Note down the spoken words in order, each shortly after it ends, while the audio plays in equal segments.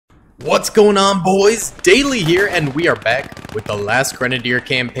What's going on, boys? Daily here, and we are back with the last Grenadier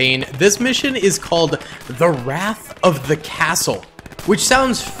campaign. This mission is called The Wrath of the Castle, which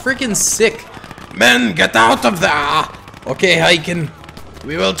sounds freaking sick. Men, get out of there! Okay, Heiken,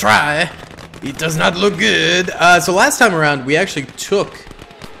 we will try. It does not look good. So last time around, we actually took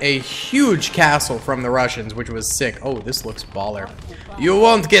a huge castle from the Russians, which was sick. Oh, this looks baller. You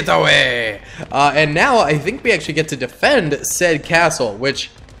won't get away! And now I think we actually get to defend said castle, which...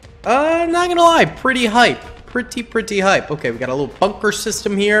 I'm not gonna lie, pretty hype. Pretty hype. Okay, we got a little bunker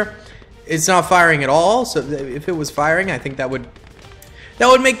system here. It's not firing at all, so if it was firing, I think that would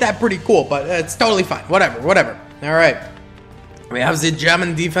make that pretty cool, but it's totally fine. Whatever. Alright. We have the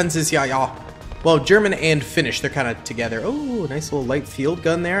German defenses, yeah. Well, German and Finnish, they're kind of together. Oh, nice little light field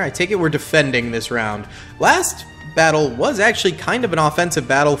gun there. I take it we're defending this round. Last battle was actually kind of an offensive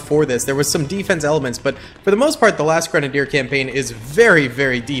battle for this. There was some defense elements, but for the most part, the last Grenadier campaign is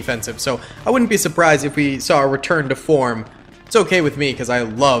very defensive, so I wouldn't be surprised if we saw a return to form. It's okay with me, because I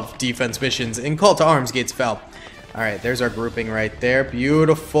love defense missions, and Call to Arms Gates fell. Alright, there's our grouping right there.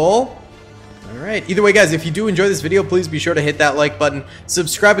 Beautiful. Alright, either way, guys, if you do enjoy this video, please be sure to hit that like button,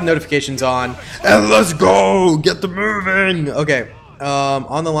 subscribe with notifications on, and let's go! Get the moving! Okay.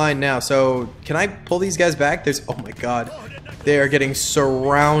 On the line now, so can I pull these guys back? Oh my god, they are getting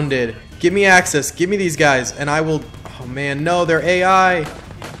surrounded. Give me access, give me these guys, and I will. Oh man, no, they're AI.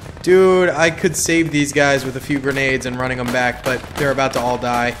 Dude, I could save these guys with a few grenades and running them back, but they're about to all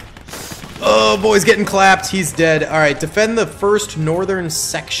die. Oh, boy's getting clapped, he's dead. Alright, defend the first northern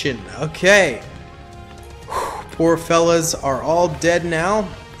section. Okay. Whew, poor fellas are all dead now.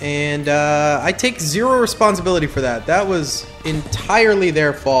 And I take zero responsibility for that. That was entirely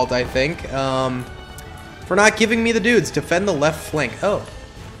their fault, I think, for not giving me the dudes. Defend the left flank. Oh.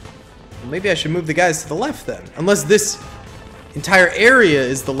 Well, maybe I should move the guys to the left then. Unless this entire area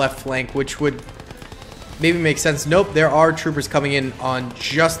is the left flank, which would maybe make sense. Nope, there are troopers coming in on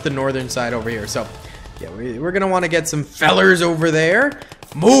just the northern side over here. So, yeah, we're going to want to get some fellers over there.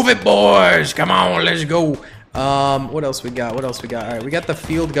 Move it, boys! Come on, let's go! What else we got? Alright, we got the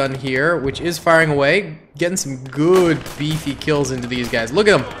field gun here, which is firing away. Getting some good beefy kills into these guys. Look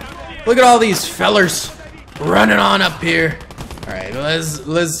at them. Look at all these fellers running on up here. Alright,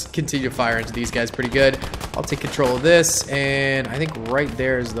 let's continue to fire into these guys pretty good. I'll take control of this, and I think right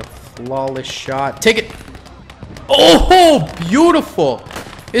there is the flawless shot. Take it! Oh, beautiful!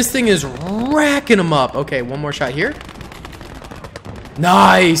 This thing is racking them up. Okay, one more shot here.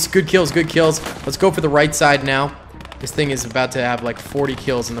 Nice! Good kills. Let's go for the right side now. This thing is about to have like 40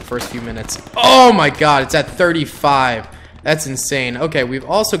 kills in the first few minutes. Oh my god, it's at 35. That's insane. Okay, we've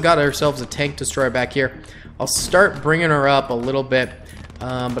also got ourselves a tank destroyer back here. I'll start bringing her up a little bit.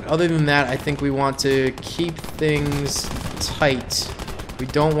 But other than that, I think we want to keep things tight. We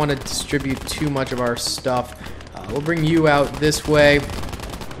don't want to distribute too much of our stuff. We'll bring you out this way.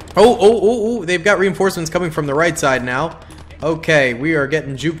 Oh, they've got reinforcements coming from the right side now. Okay, we are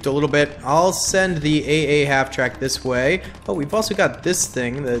getting juked a little bit. I'll send the AA half-track this way. Oh, we've also got this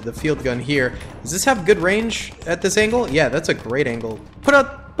thing, the field gun here. Does this have good range at this angle? Yeah, that's a great angle. Put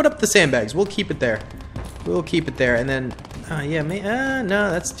up the sandbags. We'll keep it there. And then, no,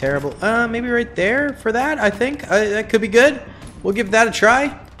 that's terrible. Maybe right there for that, I think. That could be good. We'll give that a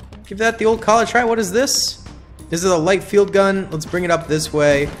try. Give that the old college try. What is this? This is a light field gun. Let's bring it up this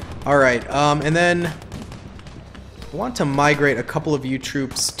way. All right, and then... I want to migrate a couple of you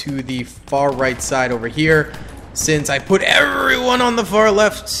troops to the far right side over here, since I put everyone on the far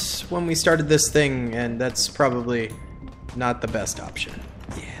left when we started this thing, and that's probably not the best option.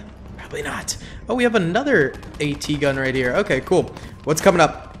 Yeah, probably not. Oh, we have another AT gun right here. Okay, cool. What's coming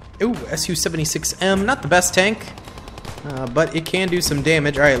up? Ooh, Su-76M, not the best tank, but it can do some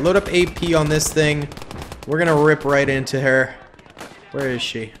damage. All right, load up AP on this thing. We're gonna rip right into her. Where is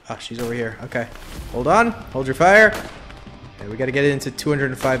she? Oh, she's over here. Okay. Hold on. Hold your fire. Okay, we got to get it into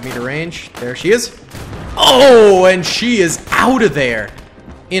 205-meter range. There she is. Oh, and she is out of there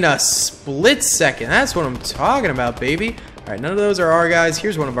in a split second. That's what I'm talking about, baby. All right, none of those are our guys.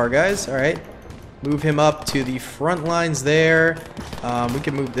 Here's one of our guys. All right. Move him up to the front lines there. We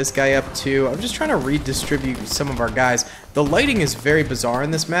can move this guy up too. I'm just trying to redistribute some of our guys. The lighting is very bizarre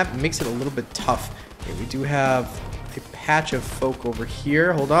in this map. It makes it a little bit tough. Okay, we do have... a patch of folk over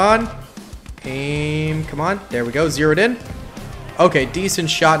here. Hold on. Aim. Come on. There we go. Zeroed in. Okay, decent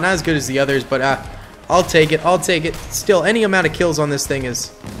shot. Not as good as the others, but I'll take it. Still, any amount of kills on this thing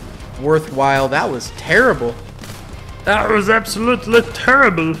is worthwhile. That was terrible. That was absolutely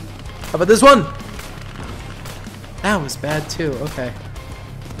terrible. How about this one? That was bad too. Okay.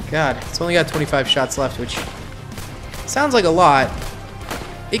 God, it's only got 25 shots left, which sounds like a lot.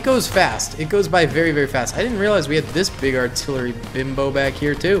 it goes fast. It goes by very, very fast. I didn't realize we had this big artillery bimbo back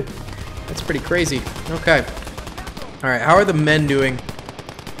here, too. That's pretty crazy. Okay. Alright, how are the men doing?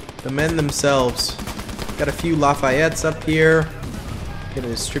 The men themselves. Got a few Lafayettes up here. Gonna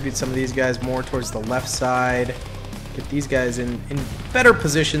distribute some of these guys more towards the left side. Get these guys in better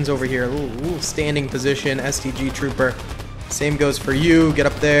positions over here. A little standing position. STG trooper. Same goes for you. Get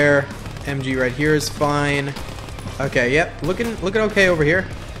up there. MG right here is fine. Okay, yep. Looking okay over here.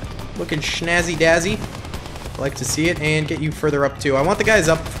 Looking snazzy dazzy. Like to see it, and get you further up too. I want the guys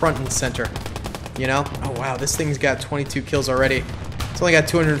up front and center. You know? Oh wow, this thing's got 22 kills already. It's only got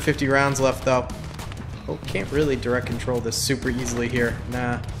 250 rounds left though. Oh, can't really direct control this super easily here.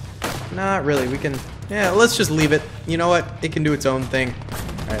 Nah. Not really. We can... Yeah, let's just leave it. You know what? It can do its own thing.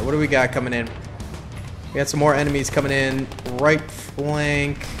 Alright, what do we got coming in? We got some more enemies coming in. Right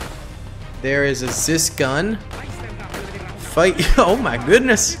flank. There is a Zis gun. Fight. Oh my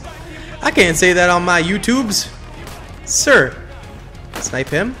goodness. I can't say that on my YouTubes. Sir. Snipe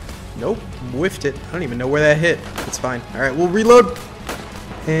him? Nope. Whiffed it. I don't even know where that hit. It's fine. Alright, we'll reload.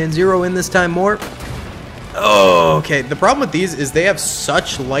 And zero in this time more. Oh, okay. The problem with these is they have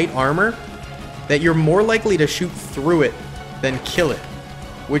such light armor that you're more likely to shoot through it than kill it,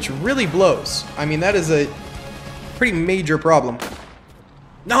 which really blows. I mean, that is a pretty major problem.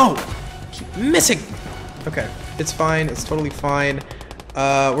 No! Keep missing! Okay, it's fine. It's totally fine.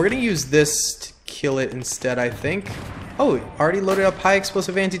 We're gonna use this to kill it instead, I think. Oh, already loaded up high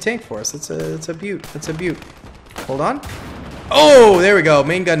explosive anti-tank for us. It's a beaut. It's a beaut. Hold on. Oh, there we go.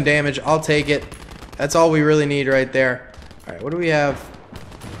 Main gun damage. I'll take it. That's all we really need right there. Alright, what do we have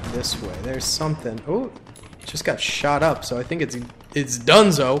this way? There's something. Oh, just got shot up, so I think it's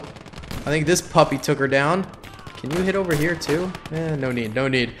donezo. I think this puppy took her down. Can you hit over here too? No need, no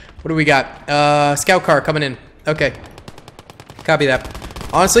need. What do we got? Scout car coming in. Okay. Copy that.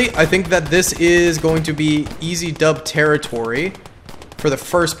 Honestly, I think that this is going to be easy dub territory for the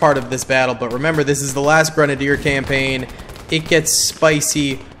first part of this battle, but remember, this is the last Grenadier campaign. It gets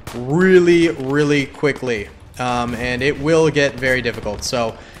spicy really, really quickly, and it will get very difficult.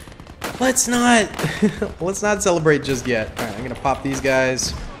 So let's not celebrate just yet. All right, I'm gonna pop these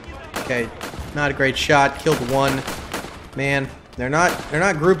guys. Okay, not a great shot. Killed one. Man, they're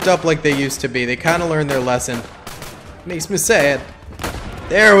not grouped up like they used to be. They kind of learned their lesson. Makes me sad.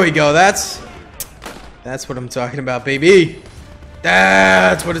 There we go. That's what I'm talking about, baby.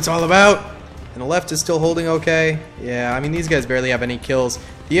 That's what it's all about. And the left is still holding okay. Yeah, I mean, these guys barely have any kills.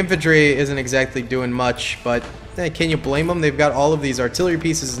 The infantry isn't exactly doing much, but can you blame them? They've got all of these artillery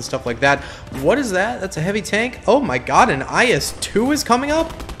pieces and stuff like that. What is that? That's a heavy tank? Oh my god, an IS-2 is coming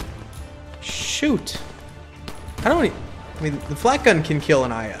up? Shoot. I mean, the flat gun can kill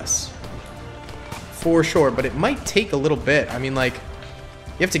an IS. For sure, but it might take a little bit. I mean, like,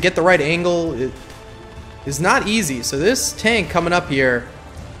 you have to get the right angle. It is not easy. So this tank coming up here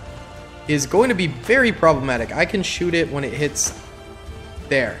is going to be very problematic. I can shoot it when it hits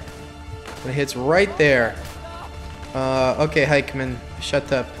there. When it hits right there. Okay, Heikman,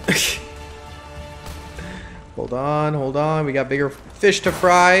 shut up. Hold on. We got bigger fish to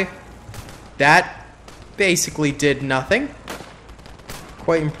fry. That basically did nothing.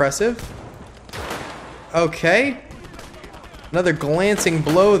 Quite impressive. Okay. Another glancing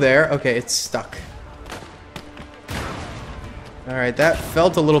blow there. Okay, it's stuck. Alright, that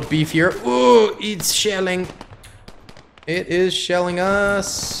felt a little beefier. Ooh, it's shelling. It is shelling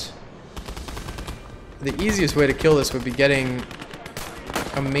us. The easiest way to kill this would be getting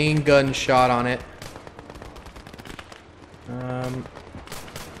a main gun shot on it.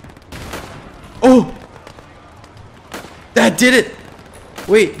 Oh! That did it!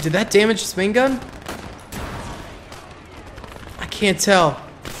 Wait, did that damage its main gun? I can't tell.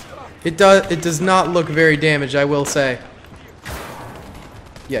 It does not look very damaged, I will say.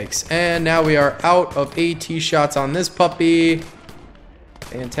 Yikes. And now we are out of AT shots on this puppy.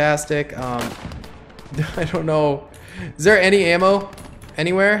 Fantastic. I don't know. Is there any ammo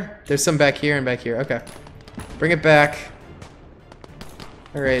anywhere? There's some back here and back here. Okay. Bring it back.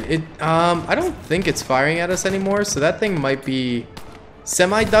 Alright. I don't think it's firing at us anymore, so that thing might be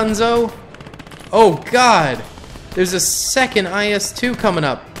semi-dunzo. Oh, God. There's a second IS-2 coming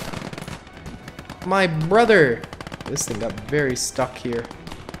up. My brother. This thing got very stuck here.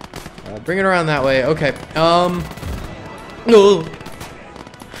 Bring it around that way. Okay. Oh.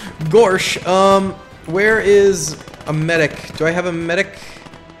 Gorsh. Where is a medic? Do I have a medic?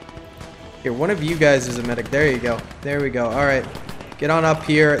 Here, one of you guys is a medic. There you go. There we go. Alright. Get on up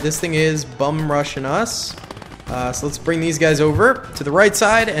here. This thing is bum rushing us. So let's bring these guys over to the right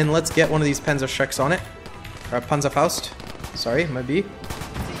side and let's get one of these Panzerschrecks on it. Or Panzerfaust. Sorry, might be.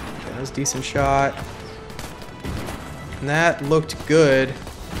 was a decent shot. And that looked good.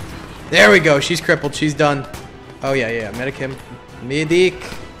 There we go. She's crippled. She's done. Oh, yeah, yeah. Medic him. Medic.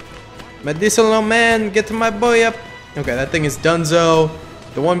 Medicinal man. Get to my boy up. Okay, that thing is donezo.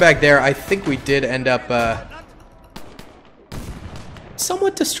 The one back there, I think we did end up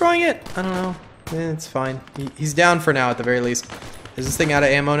somewhat destroying it. I don't know. It's fine. He's down for now at the very least. Is this thing out of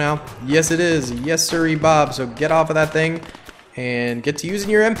ammo now? Yes, it is. Yes, sirree, Bob. So get off of that thing and get to using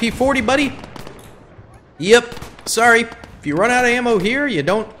your MP40, buddy. Yep. Sorry. If you run out of ammo here, you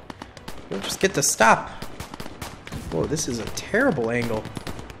don't just get to stop. Whoa, this is a terrible angle.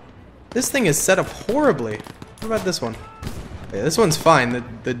 This thing is set up horribly. What about this one? Yeah, this one's fine.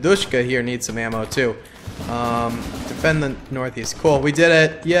 The Dushka here needs some ammo too. Defend the northeast. Cool, we did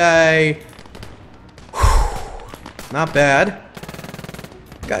it. Yay. Whew. Not bad.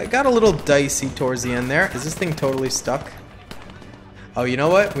 Got a little dicey towards the end there. Is this thing totally stuck? Oh, you know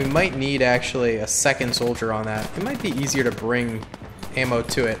what? We might need actually a second soldier on that. It might be easier to bring ammo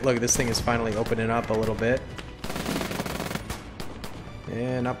to it. Look, this thing is finally opening up a little bit.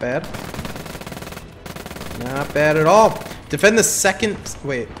 Yeah, not bad. Not bad at all. Defend the second...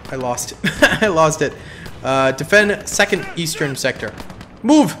 Wait, I lost it. I lost it. Defend second eastern sector.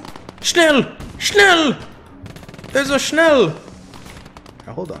 Move! Schnell! Schnell! There's a Schnell!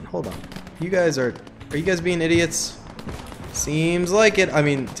 Oh, hold on, hold on. You guys are you guys being idiots? Seems like it. I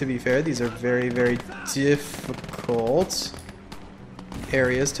mean, to be fair, these are very, very difficult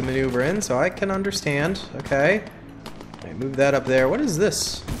areas to maneuver in, so I can understand. Okay. Alright, move that up there. What is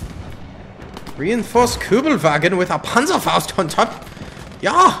this? Reinforced Kubelwagen with a Panzerfaust on top.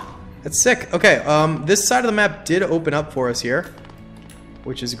 Yeah! That's sick. Okay, this side of the map did open up for us here,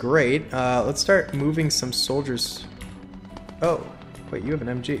 which is great. Let's start moving some soldiers. Oh, wait, you have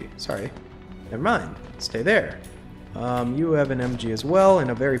an MG. Sorry. Never mind. Stay there. You have an MG as well in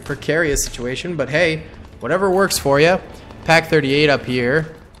a very precarious situation, but hey, whatever works for you. Pack 38 up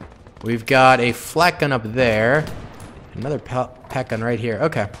here. We've got a flak gun up there. Another pack gun right here.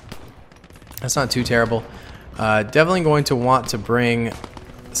 Okay. That's not too terrible. Definitely going to want to bring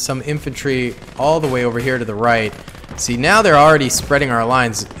some infantry all the way over here to the right. See, now they're already spreading our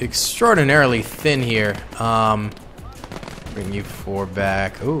lines extraordinarily thin here. Bring you four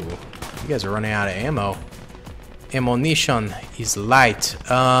back. Ooh, you guys are running out of ammo. Ammunition is light.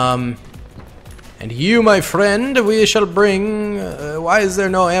 And you, my friend, we shall bring... why is there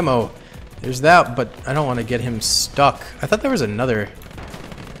no ammo? There's that, but I don't want to get him stuck. I thought there was another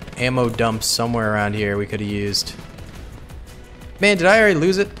ammo dump somewhere around here we could have used. Man, did I already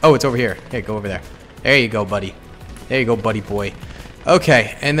lose it? Oh, it's over here. Hey, go over there. There you go, buddy. There you go, buddy boy.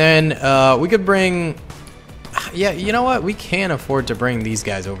 Okay, and then we could bring... Yeah, you know what? We can afford to bring these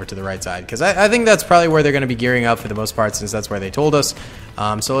guys over to the right side, because I think that's probably where they're going to be gearing up for the most part, since that's where they told us.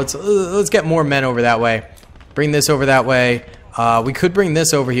 So let's get more men over that way. Bring this over that way. We could bring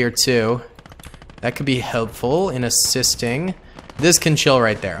this over here too. That could be helpful in assisting. This can chill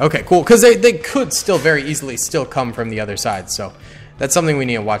right there. Okay, cool. Because they could still very easily still come from the other side. So that's something we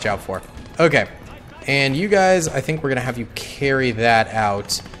need to watch out for. Okay. And you guys, I think we're going to have you carry that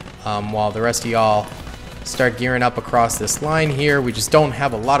out while the rest of y'all start gearing up across this line here. We just don't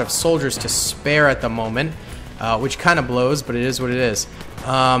have a lot of soldiers to spare at the moment, which kind of blows, but it is what it is.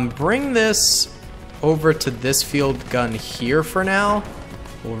 Bring this over to this field gun here for now.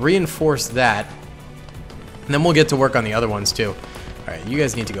 We'll reinforce that. And then we'll get to work on the other ones too. Alright, you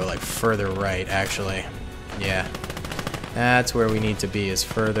guys need to go like further right, actually. Yeah. That's where we need to be, is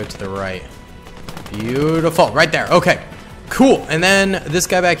further to the right. Beautiful. Right there. Okay. Cool. And then this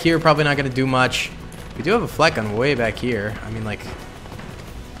guy back here, probably not going to do much. We do have a flak gun way back here. I mean, like,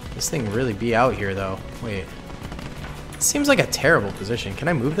 this thing really be out here, though. Wait. It seems like a terrible position. Can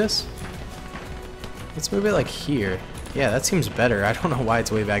I move this? Let's move it, like, here. Yeah, that seems better. I don't know why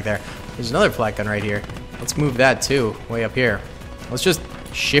it's way back there. There's another flak gun right here. Let's move that, too, way up here. Let's just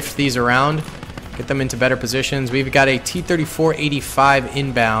shift these around, get them into better positions. We've got a T-34-85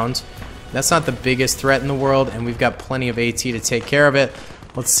 inbound. That's not the biggest threat in the world, and we've got plenty of AT to take care of it.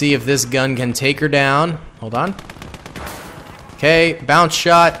 Let's see if this gun can take her down. Hold on. Okay, bounce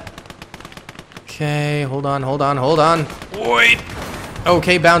shot. Okay, hold on, hold on, hold on. Wait.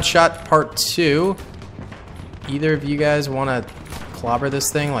 Okay, bounce shot part 2. Either of you guys want to clobber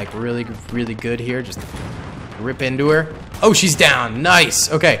this thing like really, really good here? Just rip into her. Oh, she's down.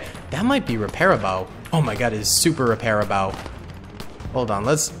 Nice. Okay, that might be repairable. Oh my god, it is super repairable. Hold on,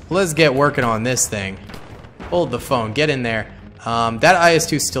 let's get working on this thing. Hold the phone, get in there. That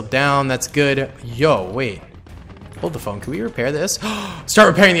IS-2 is still down, that's good. Yo, wait. Hold the phone, can we repair this? Start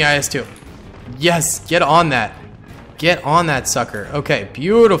repairing the IS-2. Yes, get on that. Get on that sucker. Okay,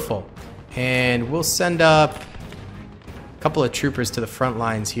 beautiful. And we'll send up a couple of troopers to the front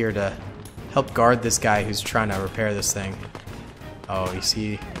lines here to help guard this guy who's trying to repair this thing. Oh, you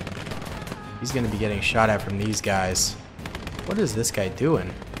see, he's going to be getting shot at from these guys. What is this guy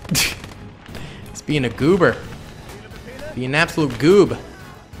doing? He's being a goober. Being an absolute goob.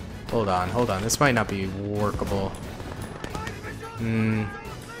 Hold on, hold on. This might not be workable.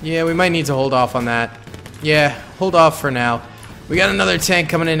 Yeah, we might need to hold off on that. Yeah, hold off for now. We got another tank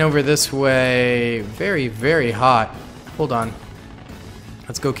coming in over this way. Very, very hot. Hold on.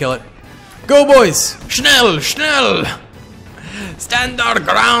 Let's go kill it. Go, boys! Schnell! Schnell! Stand our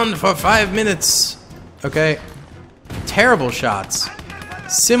ground for 5 minutes. Okay. Terrible shots.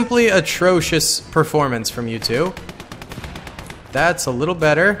 Simply atrocious performance from you two. That's a little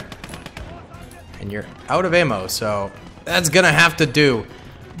better. And you're out of ammo, so that's gonna have to do.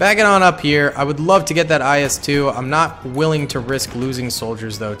 Back it on up here. I would love to get that IS-2. I'm not willing to risk losing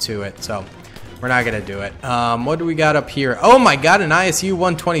soldiers, though, to it, so we're not gonna do it. What do we got up here? Oh my god, an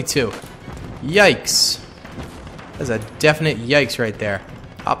ISU-122. Yikes. That's a definite yikes right there.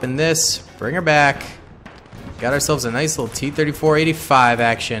 Hop in this. Bring her back. Got ourselves a nice little T-34-85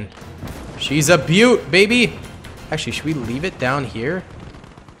 action. She's a beaut, baby. Actually, should we leave it down here?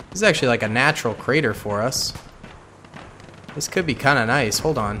 This is actually like a natural crater for us. This could be kind of nice.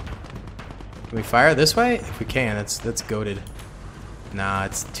 Hold on. Can we fire this way? If we can, that's goated. Nah,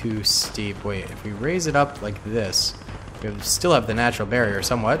 it's too steep. Wait, if we raise it up like this, we still have the natural barrier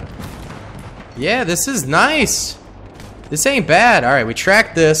somewhat. Yeah, this is nice. This ain't bad. All right, we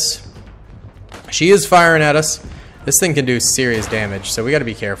tracked this. She is firing at us. This thing can do serious damage, so we got to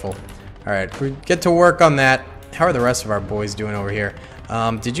be careful. All right, we get to work on that. How are the rest of our boys doing over here?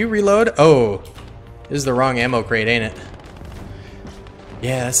 Did you reload? Oh, this is the wrong ammo crate, ain't it?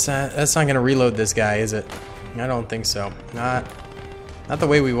 Yeah, that's not gonna reload this guy, is it? I don't think so. Not the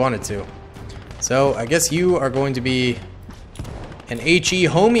way we want it to. So I guess you are going to be an HE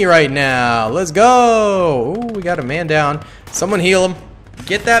homie right now. Let's go. Ooh, we got a man down. Someone heal him.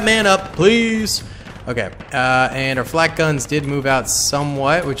 Get that man up, please. Okay, and our flak guns did move out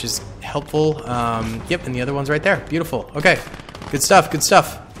somewhat, which is helpful. Yep, and the other one's right there. Beautiful. Okay, good stuff. Good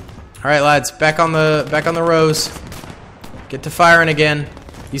stuff. All right, lads, back on the rows. Get to firing again.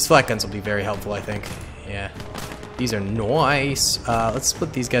 These flak guns will be very helpful, I think. Yeah, these are nice. Let's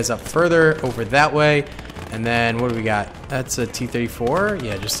split these guys up further over that way. And then what do we got? That's a T-34.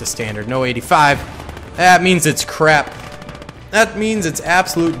 Yeah, just a standard. No 85. That means it's crap. That means it's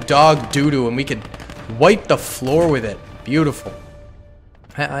absolute dog doo-doo, and we could wipe the floor with it. Beautiful.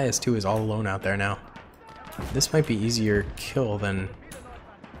 That IS-2 is all alone out there now. This might be easier kill than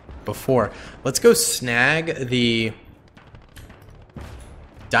before. Let's go snag the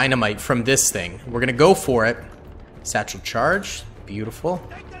dynamite from this thing. We're gonna go for it. Satchel charge. Beautiful.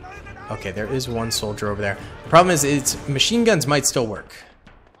 Okay, there is one soldier over there. The problem is, its machine guns might still work,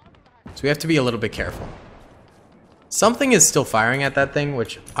 so we have to be a little bit careful. Something is still firing at that thing,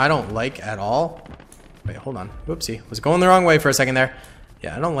 which I don't like at all. Wait, hold on. Whoopsie. Was going the wrong way for a second there.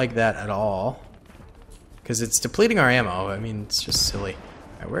 Yeah, I don't like that at all, because it's depleting our ammo. I mean, it's just silly.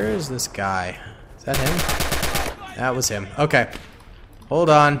 All right, where is this guy? Is that him? That was him. Okay. Hold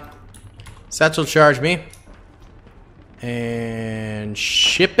on. Satchel charge me. And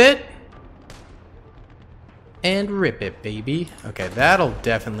ship it. And rip it, baby. Okay, that'll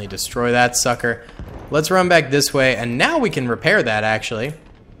definitely destroy that sucker. Let's run back this way, and now we can repair that, actually.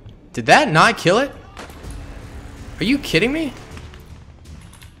 Did that not kill it? Are you kidding me?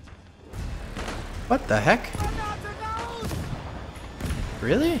 What the heck?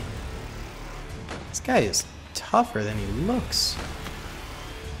 Really? This guy is tougher than he looks.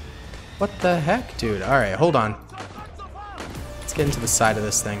 What the heck, dude? Alright, hold on. Let's get into the side of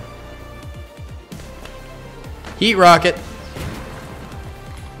this thing. Heat rocket.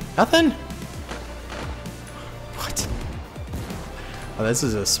 Nothing? What? Oh, this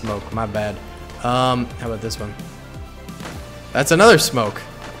is a smoke. My bad. How about this one? That's another smoke.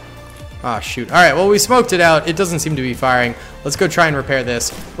 Ah, shoot. Alright, well, we smoked it out. It doesn't seem to be firing. Let's go try and repair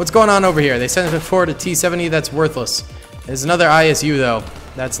this. What's going on over here? They sent it forward to T-70. That's worthless. There's another ISU, though.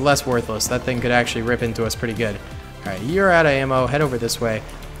 That's less worthless. That thing could actually rip into us pretty good. Alright, you're out of ammo. Head over this way.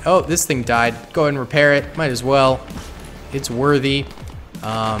 Oh, this thing died. Go ahead and repair it. Might as well. It's worthy.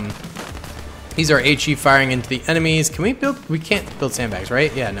 These are HE firing into the enemies. Can we build? We can't build sandbags,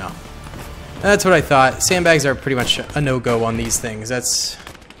 right? Yeah, no. That's what I thought. Sandbags are pretty much a no-go on these things. That's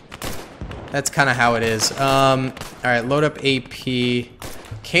kind of how it is. Alright, load up AP.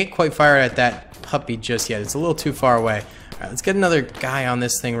 Can't quite fire at that puppy just yet. It's a little too far away. Alright, let's get another guy on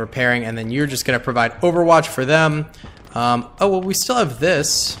this thing repairing, and then you're just gonna provide overwatch for them. Oh, well, we still have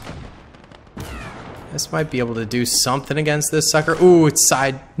this. This might be able to do something against this sucker. Ooh, it's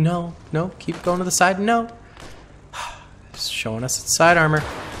side. No, no, keep going to the side. No. It's showing us its side armor.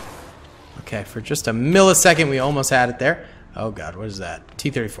 Okay, for just a millisecond, we almost had it there. Oh god, what is that?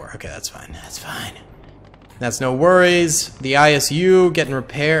 T-34. Okay, that's fine. That's fine. That's no worries. The ISU getting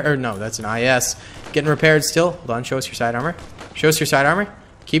repaired. Or no, that's an IS. Getting repaired still. Hold on, show us your side armor. Show us your side armor.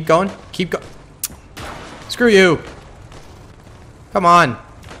 Keep going. Keep going. Screw you. Come on.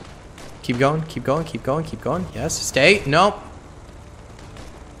 Keep going. Keep going. Keep going. Keep going. Yes. Stay. Nope.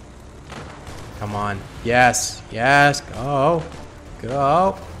 Come on. Yes. Yes. Go.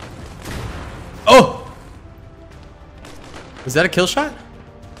 Go. Oh! Was that a kill shot?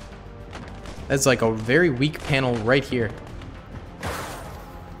 That's like a very weak panel right here.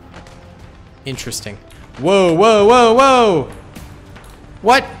 Interesting. Whoa, whoa, whoa, whoa!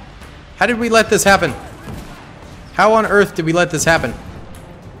 What? How did we let this happen? How on earth did we let this happen?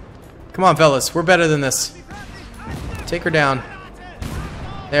 Come on, fellas. We're better than this. Take her down.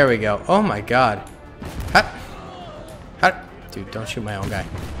 There we go. Oh my god. How, dude, don't shoot my own guy.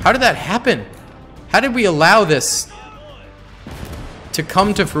 How did that happen? How did we allow this to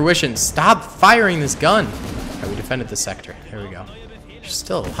come to fruition? Stop firing this gun. Alright, we defended the sector. There we go. You're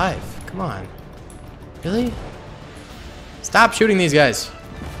still alive. Come on. Really? Stop shooting these guys.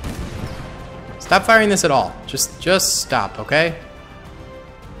 Stop firing this at all. Just stop, okay?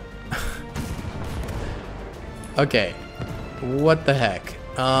 Okay. What the heck?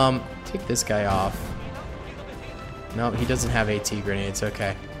 Take this guy off. No, he doesn't have AT grenades.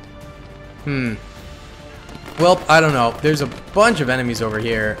 Okay. Well, I don't know. There's a bunch of enemies over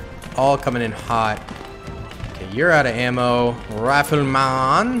here, all coming in hot. Okay, you're out of ammo.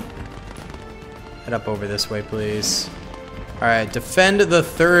 Rifleman. Head up over this way, please. Alright, defend the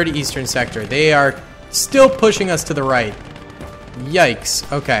 3rd Eastern Sector. They are still pushing us to the right. Yikes.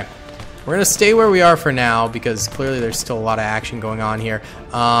 Okay. We're going to stay where we are for now, because clearly there's still a lot of action going on here.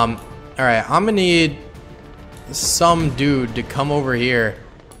 Alright, I'm going to need some dude to come over here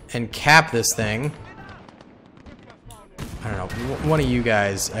and cap this thing. I don't know, one of you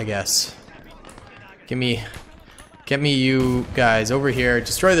guys, I guess. Get me you guys over here.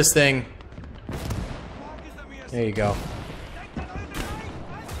 Destroy this thing. There you go.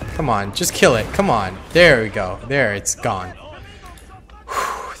 Come on, just kill it. Come on. There we go. There, it's gone.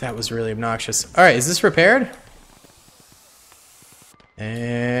 Whew, that was really obnoxious. Alright, is this repaired?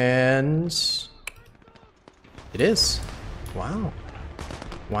 And it is. Wow.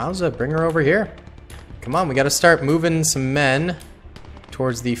 Wowza, bring her over here. Come on, we gotta start moving some men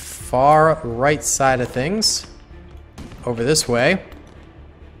towards the far right side of things. Over this way.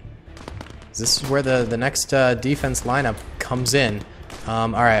 This is where the next defense lineup comes in.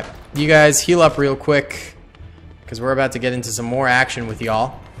 Alright, you guys heal up real quick, because we're about to get into some more action with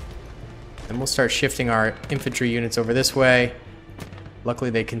y'all. Then we'll start shifting our infantry units over this way. Luckily,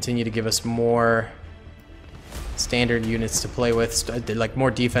 they continue to give us more standard units to play with, like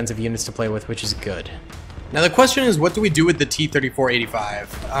more defensive units to play with, which is good. Now the question is, what do we do with the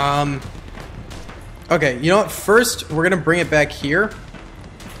T-34-85? Okay, you know what? First, we're gonna bring it back here.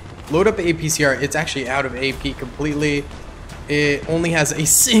 Load up APCR. It's actually out of AP completely. It only has a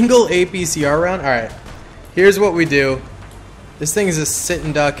single APCR round. Alright, here's what we do. This thing is a sit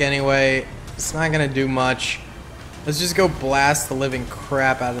and duck anyway. It's not gonna do much. Let's just go blast the living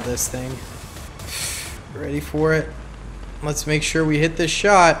crap out of this thing. Ready for it? Let's make sure we hit this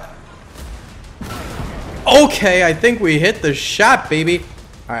shot. Okay, I think we hit the shot, baby.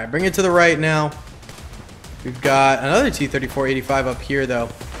 Alright, bring it to the right now. We've got another T-34-85 up here, though.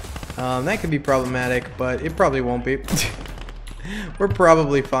 That could be problematic, but it probably won't be. We're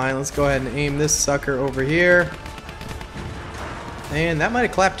probably fine. Let's go ahead and aim this sucker over here. And that might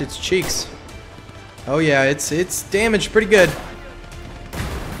have clapped its cheeks. Oh yeah, it's damaged pretty good.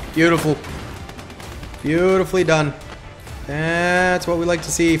 Beautiful. Beautifully done. That's what we like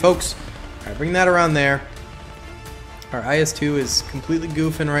to see, folks. Alright, bring that around there. Our IS-2 is completely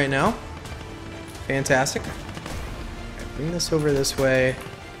goofing right now. Fantastic. Alright, bring this over this way.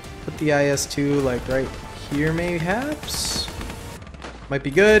 Put the IS-2 like right here, mayhaps. Might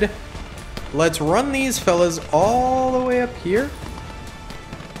be good. Let's run these fellas all the way up here.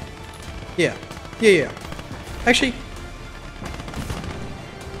 Yeah. Yeah. Actually,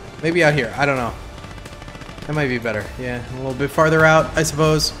 maybe out here. I don't know. That might be better. Yeah, a little bit farther out, I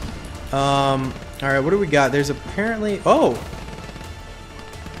suppose. Alright, what do we got? There's apparently... Oh!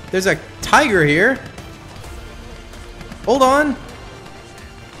 There's a tiger here. Hold on.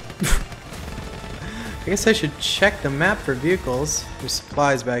 I guess I should check the map for vehicles. There's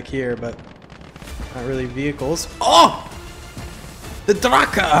supplies back here, but not really vehicles. Oh! The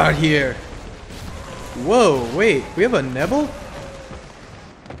Draka out here! Whoa, wait, we have a Nebel?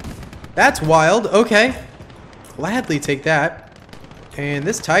 That's wild, okay. Gladly take that. And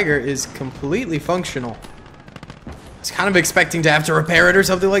this Tiger is completely functional. I was kind of expecting to have to repair it or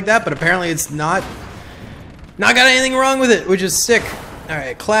something like that, but apparently it's not got anything wrong with it, which is sick.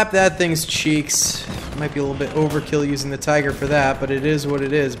 Alright, clap that thing's cheeks. Might be a little bit overkill using the Tiger for that, but it is what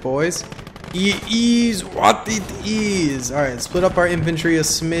it is, boys. It is what it is. Alright, split up our infantry a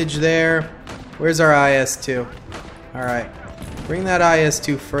smidge there. Where's our IS-2? Alright, bring that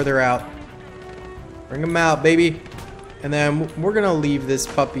IS-2 further out. Bring him out, baby. And then we're going to leave this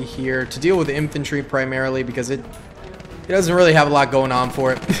puppy here to deal with infantry primarily because it doesn't really have a lot going on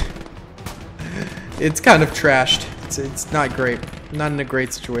for it. It's kind of trashed. It's not great. Not in a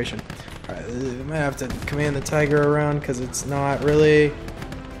great situation. Alright, I might have to command the Tiger around because it's not really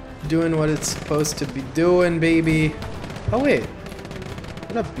doing what it's supposed to be doing, baby. Oh, wait. Is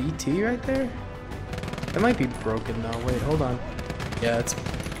that a BT right there? That might be broken, though. Wait, hold on. Yeah, it's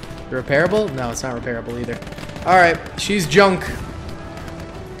repairable? No, it's not repairable either. Alright, she's junk.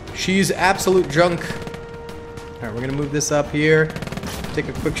 She's absolute junk. Alright, we're going to move this up here. Take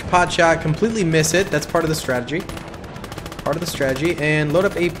a quick pot shot. Completely miss it. That's part of the strategy. Part of the strategy. And load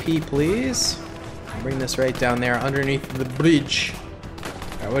up AP, please. Bring this right down there underneath the bridge.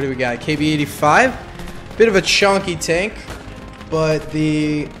 Alright, what do we got? KB-85. Bit of a chunky tank. But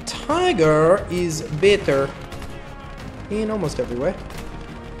the Tiger is better in almost every way.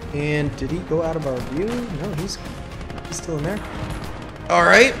 And did he go out of our view? No, he's still in there.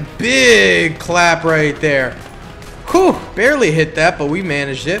 Alright, big clap right there. Whew, barely hit that, but we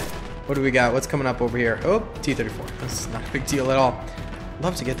managed it. What do we got? What's coming up over here? Oh, T-34. That's not a big deal at all.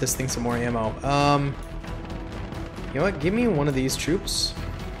 Love to get this thing some more ammo. You know what? Give me one of these troops.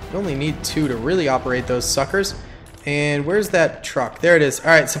 You only need 2 to really operate those suckers. And where's that truck? There it is.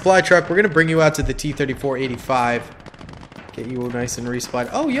 Alright, supply truck. We're going to bring you out to the T-34-85. Get you nice and resupplied.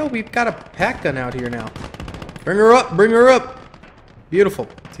 Oh, yo, we've got a pack gun out here now. Bring her up. Bring her up. Beautiful.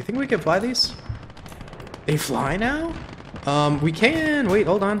 Do you think we can fly these? They fly now? We can. Wait,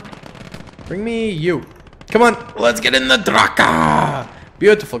 hold on. Bring me you. Come on. Let's get in the Draka.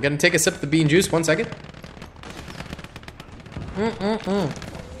 Beautiful. Gonna take a sip of the bean juice. 1 second.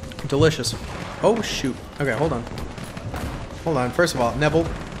 Delicious. Oh, shoot. Okay, hold on. Hold on. First of all, Nebel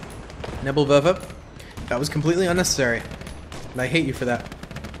Veva. That was completely unnecessary. And I hate you for that.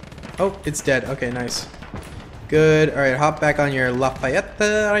 Oh, it's dead. Okay, nice. Good. Alright, hop back on your Lafayette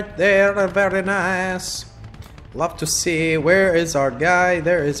right there. Very nice. Love to see. Where is our guy?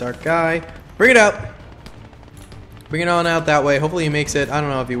 There is our guy. Bring it out. Bring it on out that way. Hopefully he makes it. I don't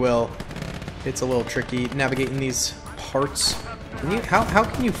know if he will. It's a little tricky navigating these parts. Can you, how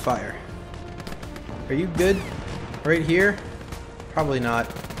can you fire? Are you good right here? Probably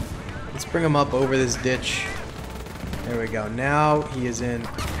not. Let's bring him up over this ditch. There we go. Now he is in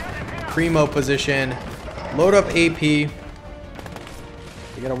primo position. Load up AP. You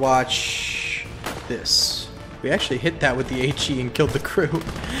gotta watch this. We actually hit that with the HE and killed the crew.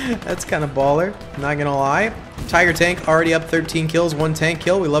 That's kind of baller. Not gonna lie. Tiger tank already up 13 kills, 1 tank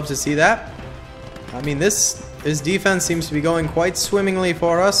kill. We love to see that. I mean, this defense seems to be going quite swimmingly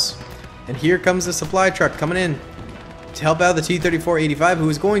for us. And here comes the supply truck coming in to help out the T-34-85, who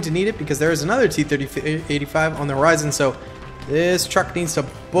is going to need it because there is another T-35 on the horizon. So this truck needs to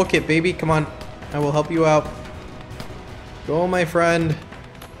book it, baby. Come on. I will help you out. Go, my friend.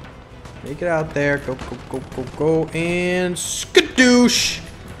 Make it out there. Go, go, go, go, go. And skadoosh.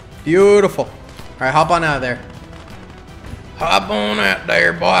 Beautiful. Alright, hop on out of there. Hop on out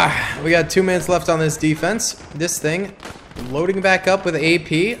there, boy. We got 2 minutes left on this defense. This thing loading back up with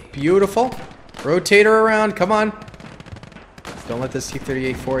AP. Beautiful. Rotate her around. Come on. Don't let this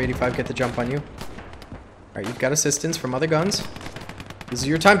T-38-485 get the jump on you. Alright, you've got assistance from other guns. This is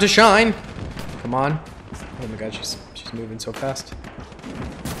your time to shine. Come on. Oh my god, she's moving so fast.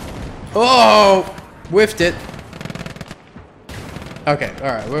 Oh! Whiffed it. Okay,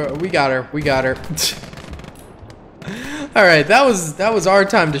 alright, we got her. We got her. Alright, that was our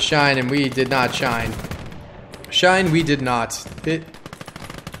time to shine, and we did not shine. Shine, we did not. It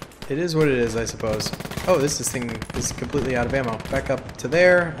is what it is, I suppose. Oh, this thing is completely out of ammo. Back up to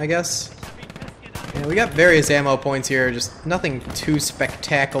there, I guess. And we got various ammo points here, just nothing too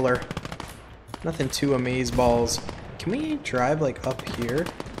spectacular. Nothing too amazeballs. Can we drive, like, up here?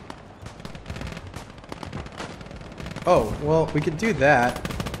 Oh, well, we could do that.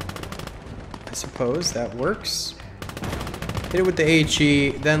 I suppose that works. Hit it with the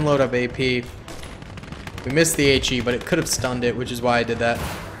HE, then load up AP. We missed the HE, but it could have stunned it, which is why I did that.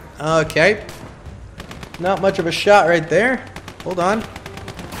 Okay. Not much of a shot right there. Hold on.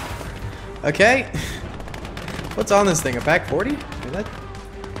 Okay. What's on this thing? A back 40? I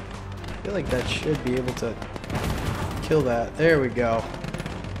feel like that should be able to kill that. There we go.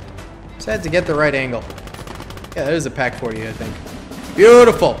 Just had to get the right angle. Yeah, that is a pack 40, I think.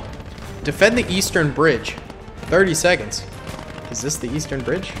 Beautiful. Defend the eastern bridge. 30 seconds. Is this the eastern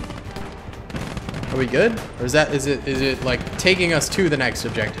bridge? Are we good? Or is it like taking us to the next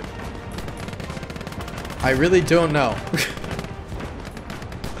objective? I really don't know.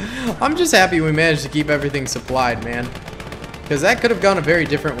 I'm just happy we managed to keep everything supplied, man. Because that could have gone a very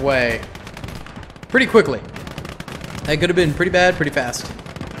different way pretty quickly. That could have been pretty bad, pretty fast.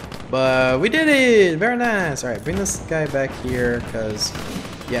 But we did it! Very nice. Alright, bring this guy back here because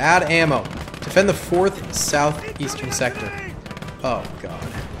you add ammo. Defend the 4th southeastern sector. Oh, God.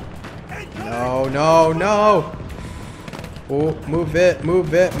 No, no, no! Oh, move it,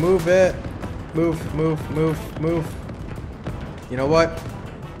 move it, move it. Move, move, move, move. You know what?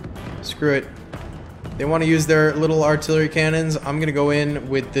 Screw it. They want to use their little artillery cannons. I'm going to go in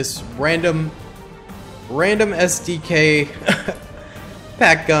with this random SDK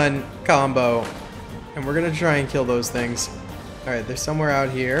pack gun combo. And we're going to try and kill those things. Alright, they're somewhere out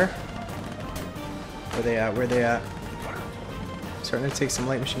here. Where they at? Where they at? Starting to take some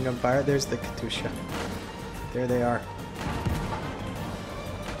light machine gun fire. There's the Katusha. There they are.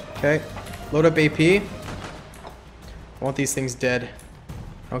 Okay. Load up AP. I want these things dead.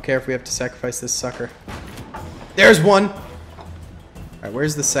 I don't care if we have to sacrifice this sucker. There's one! Alright,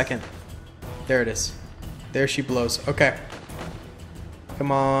 where's the second? There it is. There she blows. Okay. Come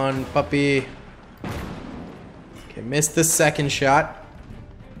on, puppy. Okay, missed the second shot.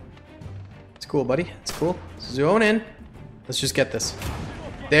 It's cool, buddy. It's cool. Zone in. Let's just get this.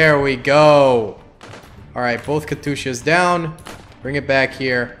 There we go. Alright, both Katyushas down. Bring it back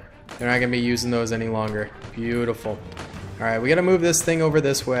here. They're not going to be using those any longer. Beautiful. Alright, we got to move this thing over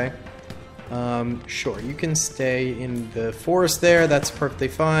this way. Sure, you can stay in the forest there. That's perfectly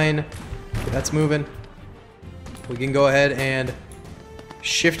fine. Okay, that's moving. We can go ahead and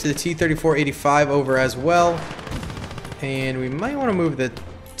shift the T-34-85 over as well. And we might want to move the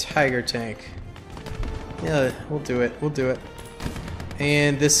Tiger tank. Yeah, we'll do it. We'll do it.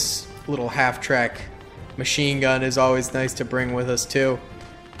 And this little half-track machine gun is always nice to bring with us too.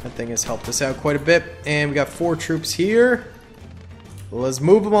 That thing has helped us out quite a bit. And we got 4 troops here. Let's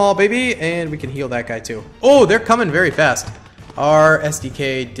move them all, baby. And we can heal that guy too. Oh, they're coming very fast. Our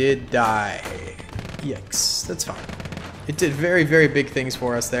SDK did die. Yikes. That's fine. It did very, very big things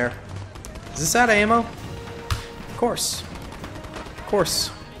for us there. Is this out of ammo? Of course. Of course.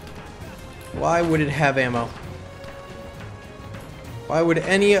 Why would it have ammo? Why would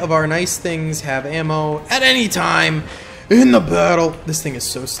any of our nice things have ammo at any time in the battle? This thing is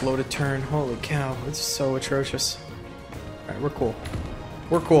so slow to turn. Holy cow. It's so atrocious. Alright, we're cool.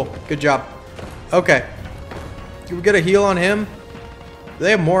 We're cool. Good job. Okay. Did we get a heal on him? Do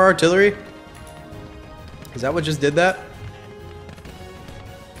they have more artillery? Is that what just did that?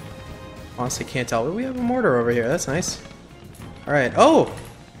 Honestly, can't tell. We have a mortar over here. That's nice. Alright. Oh!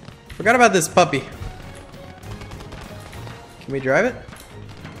 Forgot about this puppy. Can we drive it?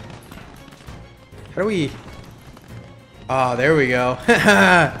 How do we... Ah, there we go.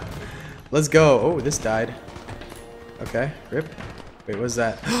 Let's go. Oh, this died. Okay, rip. Wait, what's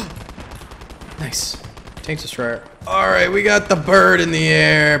that? Nice. Tank destroyer. Alright, we got the bird in the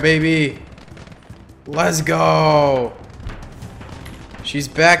air, baby. Let's go. She's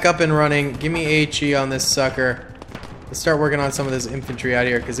back up and running. Give me HE on this sucker. Let's start working on some of this infantry out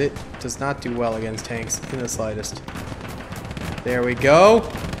here because it does not do well against tanks in the slightest. There we go.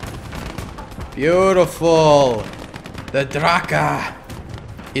 Beautiful. The Draka.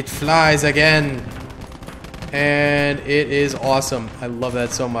 It flies again. And it is awesome. I love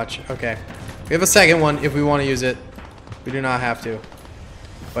that so much. Okay. We have a second one if we want to use it. We do not have to.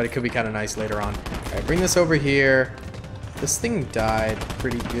 But it could be kind of nice later on. Alright, bring this over here. This thing died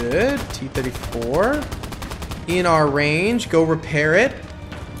pretty good. T-34. In our range. Go repair it.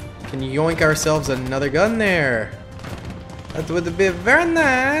 Can yoink ourselves another gun there. That would be very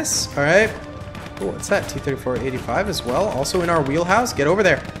nice. Alright. Oh, what's that? T-34-85 as well. Also in our wheelhouse. Get over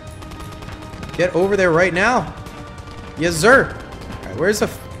there. Get over there right now. Yes, sir. Alright, where's the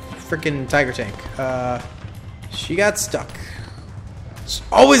freaking Tiger tank? She got stuck. She's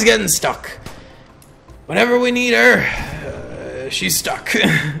always getting stuck. Whenever we need her, she's stuck.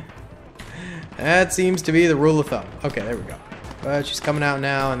 That seems to be the rule of thumb. Okay, there we go. But she's coming out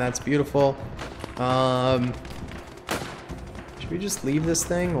now, and that's beautiful. Should we just leave this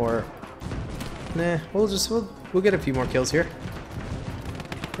thing, or Nah, we'll get a few more kills here.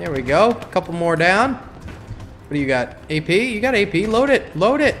 There we go. A couple more down. What do you got? AP? You got AP? Load it.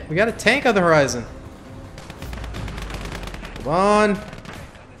 Load it. We got a tank on the horizon. Hold on.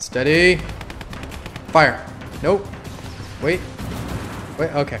 Steady. Fire. Nope. Wait.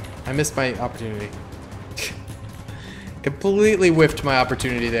 Wait. Okay. I missed my opportunity. Completely whiffed my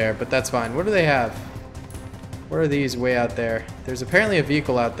opportunity there, but that's fine. What do they have? What are these way out there? There's apparently a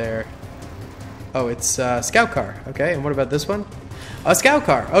vehicle out there. Oh, it's a scout car. Okay, and what about this one? A scout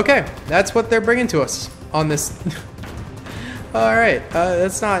car. Okay, that's what they're bringing to us on this. All right,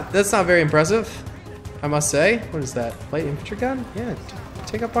 that's not very impressive, I must say. What is that? Light infantry gun? Yeah,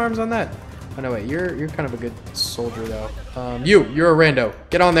 take up arms on that. Oh no, wait, you're kind of a good soldier though. You're a rando.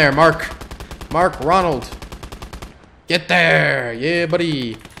 Get on there, Mark Ronald. Get there, yeah,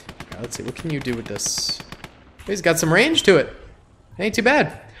 buddy. Right, let's see, what can you do with this? He's got some range to it. Ain't too bad.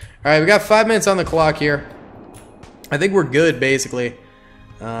 All right, we got 5 minutes on the clock here. I think we're good, basically.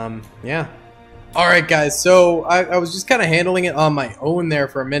 Yeah. All right, guys. So I was just kind of handling it on my own there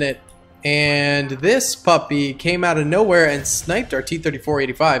for a minute, and this puppy came out of nowhere and sniped our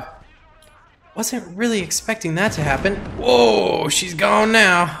T-34-85. Wasn't really expecting that to happen. Whoa, she's gone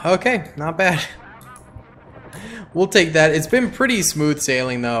now. Okay, not bad. We'll take that. It's been pretty smooth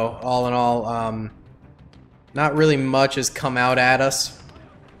sailing, though, all in all. Not really much has come out at us.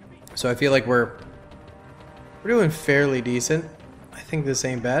 So I feel like we're doing fairly decent. I think this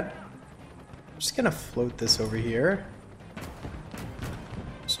ain't bad. I'm just gonna float this over here.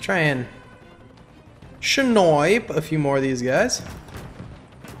 Just try and shnipe a few more of these guys.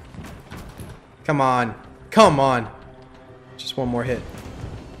 Come on. Come on. Just one more hit.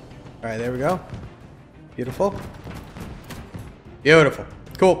 Alright, there we go. Beautiful. Beautiful.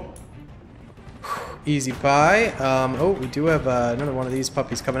 Cool. Easy pie. Oh, we do have another one of these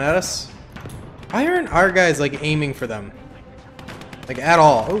puppies coming at us. Why aren't our guys like aiming for them? Like at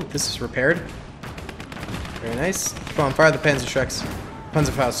all. Oh, this is repaired. Very nice. Come on, fire the Panzerschrecks.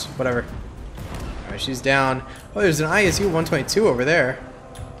 Panzerfaust, whatever. Alright, she's down. Oh, there's an ISU-122 over there.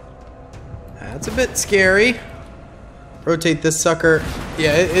 That's a bit scary. Rotate this sucker.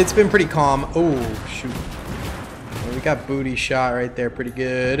 Yeah, it's been pretty calm. Oh, shoot. Well, we got booty shot right there pretty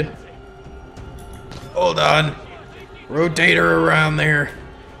good. Hold on. Rotate her around there.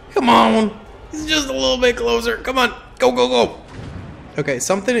 Come on. It's just a little bit closer. Come on. Go, go, go. Okay,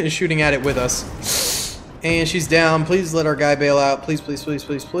 something is shooting at it with us. And she's down. Please let our guy bail out. Please, please, please,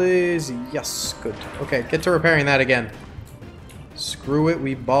 please, please. Yes, good. Okay, get to repairing that again. Screw it,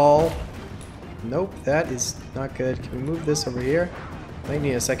 we ball. Nope, that is not good. Can we move this over here? Might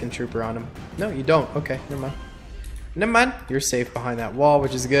need a second trooper on him. No, you don't. Okay, never mind. Never mind. You're safe behind that wall,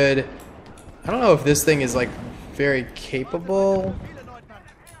 which is good. I don't know if this thing is like very capable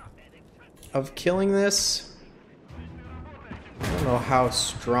of killing this. I don't know how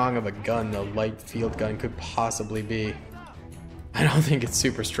strong of a gun the light field gun could possibly be. I don't think it's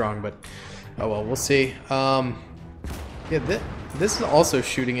super strong, but oh well, we'll see. Yeah, this is also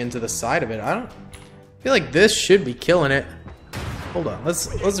shooting into the side of it. I feel like this should be killing it. Hold on,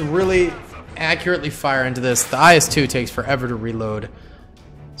 let's really accurately fire into this. The IS-2 takes forever to reload.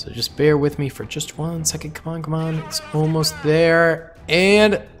 So just bear with me for just 1 second. Come on, come on. It's almost there.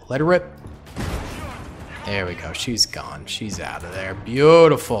 And let her rip. There we go. She's gone. She's out of there.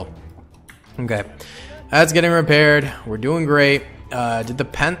 Beautiful. Okay. That's getting repaired. We're doing great. Did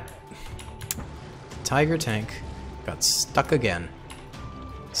the Tiger tank got stuck again.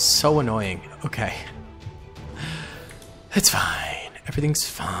 So annoying. Okay. It's fine. Everything's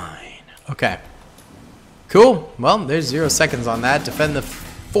fine. Okay. Cool. Well, there's 0 seconds on that. Defend the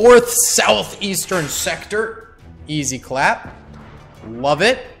 4th southeastern sector. Easy clap. Love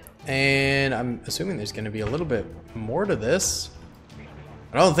it. And I'm assuming there's going to be a little bit more to this.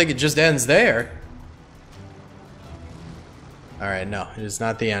 I don't think it just ends there. Alright, no. It is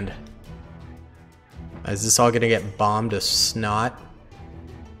not the end. Is this all going to get bombed to snot?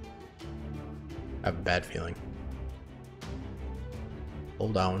 I have a bad feeling.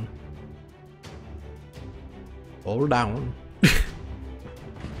 Hold on. Hold down.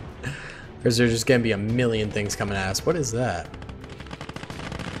 Or is there just gonna be a million things coming at us? What is that?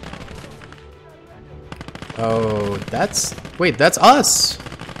 Oh, that's... Wait, that's us!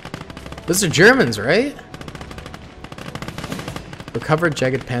 Those are Germans, right? Recovered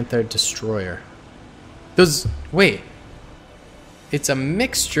Jagged Panther Destroyer. Those... Wait. It's a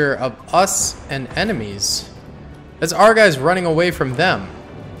mixture of us and enemies. That's our guys running away from them.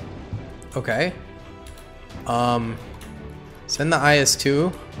 Okay. Send the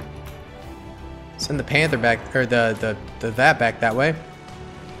IS-2. Send the Panther back, or the that back that way.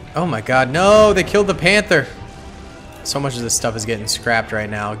 Oh my god, no! They killed the panther! So much of this stuff is getting scrapped right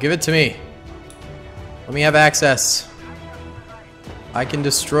now. Give it to me. Let me have access. I can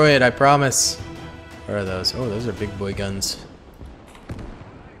destroy it, I promise. What are those? Oh, those are big boy guns.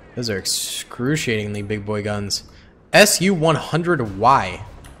 Those are excruciatingly big boy guns. SU-100Y.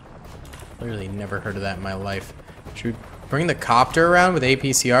 Literally never heard of that in my life. Should we bring the copter around with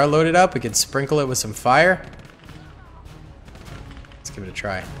APCR loaded up? We could sprinkle it with some fire. Let's give it a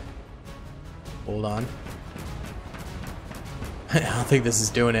try. Hold on. I don't think this is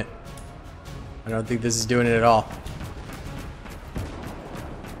doing it. I don't think this is doing it at all.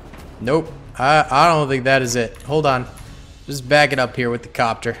 Nope. I don't think that is it. Hold on. Just back it up here with the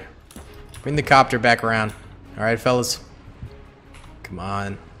copter. Bring the copter back around. Alright, fellas. Come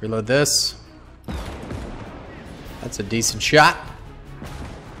on. Reload this. That's a decent shot.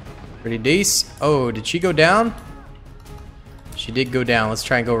 Pretty decent. Oh, did she go down? She did go down. Let's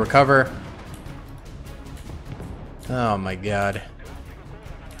try and go recover. Oh my god.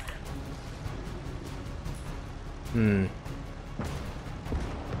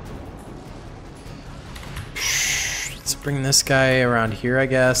 Let's bring this guy around here, I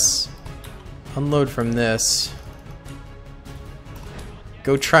guess. Unload from this.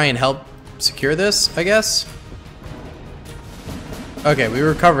 Go try and help secure this, I guess. Okay, we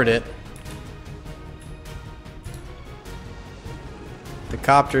recovered it. The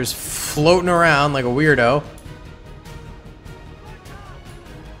copter's floating around like a weirdo.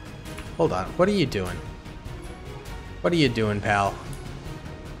 Hold on, what are you doing? What are you doing, pal?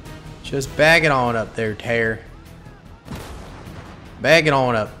 Just bag it on up there, Tear. Bag it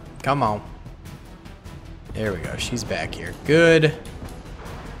on up. Come on. There we go. She's back here. Good.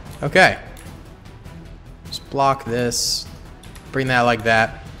 Okay. Just block this. Bring that like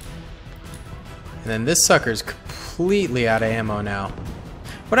that. And then this sucker's completely out of ammo now.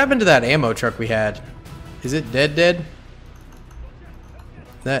 What happened to that ammo truck we had? Is it dead?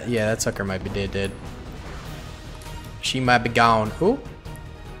 Yeah, that sucker might be dead. She might be gone. Ooh.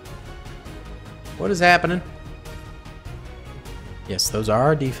 What is happening? Yes, those are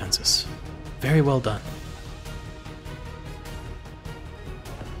our defenses. Very well done.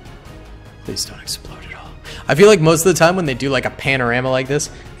 Please don't explode at all. I feel like most of the time when they do like a panorama like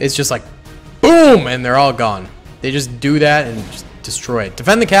this, it's just like boom and they're all gone. They just do that and just destroy it.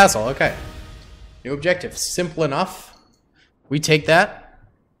 Defend the castle. Okay. New objective. Simple enough. We take that.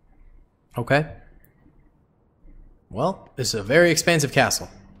 Okay. Well, this is a very expansive castle.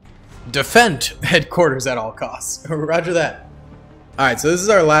 Defend headquarters at all costs. Roger that. Alright, so this is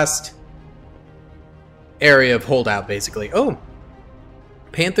our last area of holdout, basically. Oh!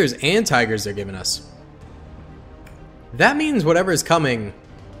 Panthers and tigers they're giving us. That means whatever is coming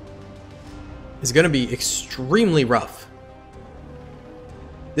is going to be extremely rough.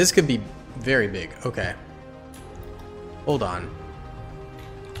 This could be very big. Okay. Hold on.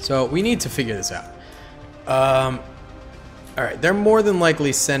 So, we need to figure this out. Alright, they're more than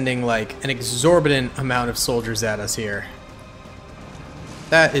likely sending, like, an exorbitant amount of soldiers at us here.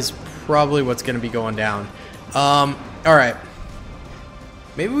 That is probably what's going to be going down. Alright.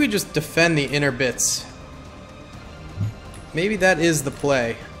 Maybe we just defend the inner bits. Maybe that is the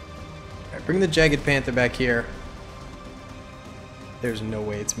play. Alright, bring the Jagged Panther back here. There's no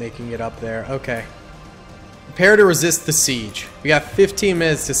way it's making it up there. Okay. Prepare to resist the siege. We got 15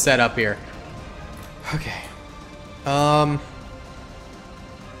 minutes to set up here. Okay.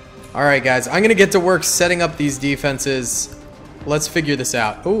 Alright guys, I'm gonna get to work setting up these defenses. Let's figure this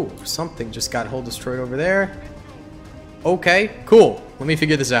out. Oh, something just got hull destroyed over there. Okay, cool. Let me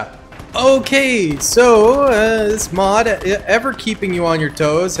figure this out. Okay, so this mod, ever keeping you on your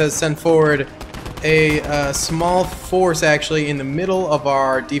toes, has sent forward a small force actually in the middle of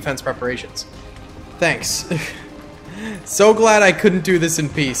our defense preparations. Thanks. So glad I couldn't do this in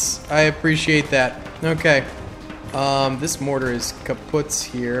peace. I appreciate that. Okay. This mortar is kaputs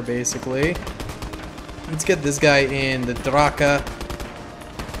here, basically. Let's get this guy in the Draka.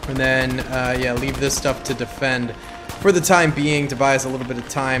 And then, yeah, leave this stuff to defend for the time being to buy us a little bit of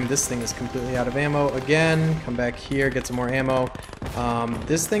time. This thing is completely out of ammo again. Come back here, get some more ammo.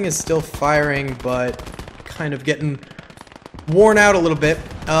 This thing is still firing, but kind of getting worn out a little bit.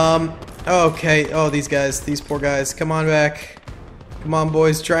 Okay. Oh, these guys. These poor guys. Come on back. Come on,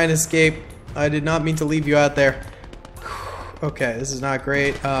 boys. Try and escape. I did not mean to leave you out there. Okay, this is not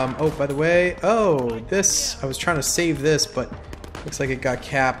great. Oh, by the way. Oh, this. I was trying to save this, but looks like it got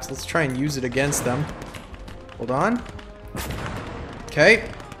capped. Let's try and use it against them. Hold on. Okay.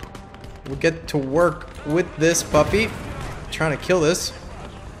 We'll get to work with this puppy. Trying to kill this.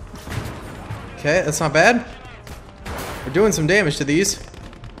 Okay, that's not bad. We're doing some damage to these.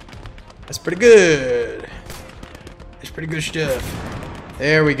 That's pretty good. That's pretty good stuff.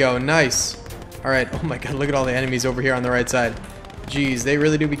 There we go. Nice. Alright. Oh my god, look at all the enemies over here on the right side. Jeez, they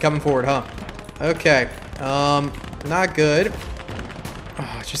really do be coming forward, huh? Okay. Not good.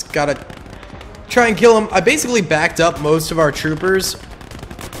 Oh, just gotta try and kill them. I basically backed up most of our troopers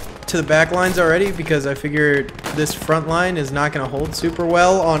to the back lines already because I figured this front line is not going to hold super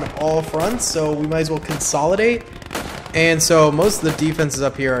well on all fronts, so we might as well consolidate. And so most of the defenses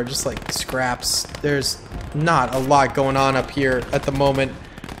up here are just like scraps. There's not a lot going on up here at the moment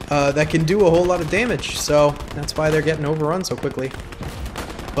that can do a whole lot of damage, so that's why they're getting overrun so quickly.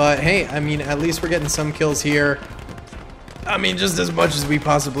 But hey, I mean, at least we're getting some kills here. I mean, just as much as we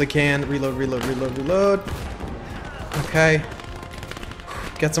possibly can. Reload, reload, reload, reload. Okay.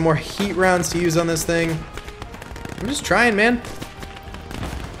 Got some more heat rounds to use on this thing. I'm just trying, man.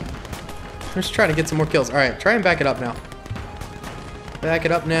 I'm just trying to get some more kills. Alright, try and back it up now. Back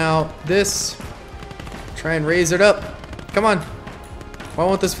it up now. This. Try and raise it up. Come on. Why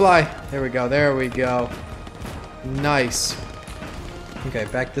won't this fly? There we go. There we go. Nice. Okay,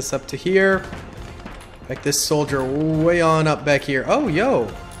 back this up to here. Back this soldier way on up back here. Oh,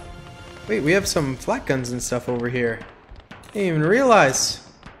 yo. Wait, we have some flak guns and stuff over here. Didn't even realize.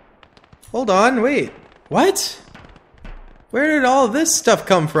 Hold on, wait. What? Where did all this stuff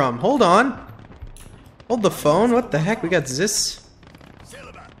come from? Hold on. Hold the phone. What the heck? We got this.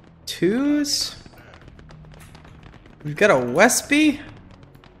 Twos. We've got a Westby.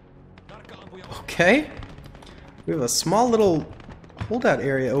 Okay. We have a small little holdout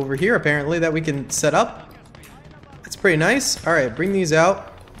area over here apparently that we can set up. That's pretty nice. Alright, bring these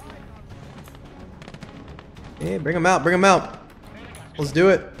out. Hey, bring them out, bring them out. Let's do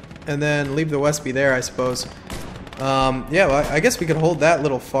it. And then leave the Westby there, I suppose. Yeah, well, I guess we could hold that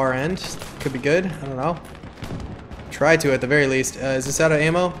little far end. Could be good. I don't know. Try to at the very least. Is this out of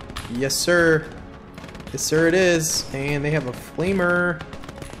ammo? Yes, sir. Yes, sir, it is. And they have a flamer.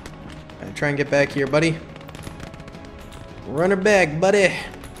 Right, try and get back here, buddy. Run her back, buddy.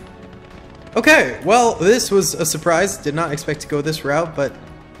 Okay, well, this was a surprise. Did not expect to go this route, but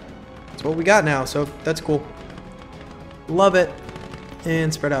it's what we got now, so that's cool. Love it.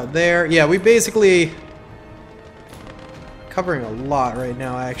 And spread out there. Yeah, we basically covering a lot right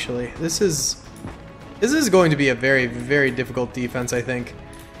now, actually. This is going to be a very, very difficult defense, I think.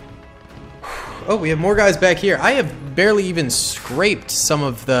 Oh, we have more guys back here. I have barely even scraped some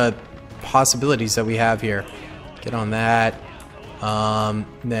of the possibilities that we have here. Get on that.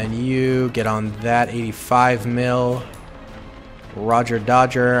 Then you get on that 85 mil. Roger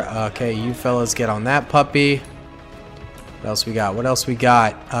Dodger. Okay, you fellas get on that puppy. What else we got? What else we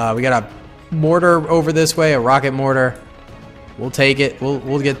got? We got a mortar over this way, a rocket mortar. We'll take it.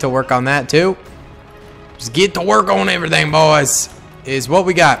 We'll get to work on that too. Just get to work on everything, boys. Is what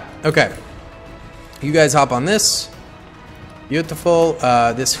we got. Okay. You guys hop on this. Beautiful.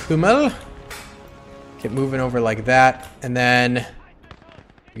 This Hummel. Get moving over like that. And then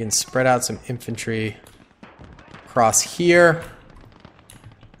we can spread out some infantry across here.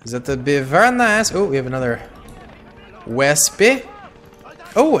 Is that the be very nice? Oh, we have another Westby.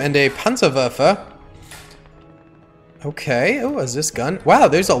 Oh, and a Panzerwerfer. Okay. Oh, is this gun? Wow,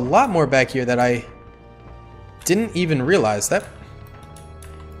 there's a lot more back here that I didn't even realize. That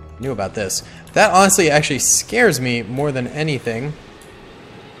knew about this. That honestly actually scares me more than anything.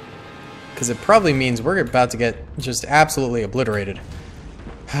 Because it probably means we're about to get just absolutely obliterated.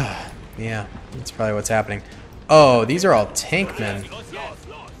 Yeah, that's probably what's happening. Oh, these are all tankmen.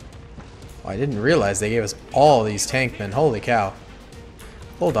 Oh, I didn't realize they gave us all these tankmen. Holy cow.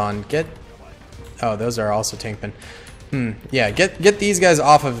 Hold on, get... Oh, those are also tankmen. Yeah, get these guys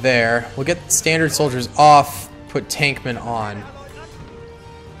off of there. We'll get standard soldiers off, put tankmen on.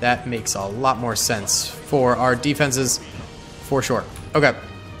 That makes a lot more sense for our defenses, for sure. Okay,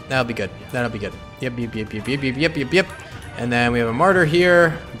 that'll be good. That'll be good. Yep, yep, yep, yep, yep, yep, yep, yep. And then we have a martyr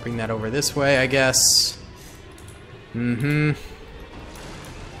here. Bring that over this way, I guess. There's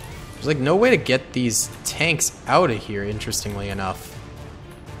like no way to get these tanks out of here, interestingly enough.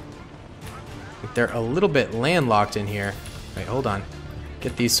 Like they're a little bit landlocked in here. Wait, hold on.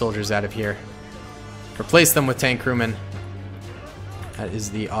 Get these soldiers out of here. Replace them with tank crewmen. That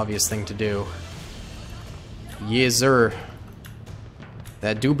is the obvious thing to do. Yes, sir.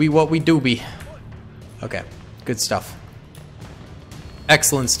 That do be what we do be. Okay, good stuff.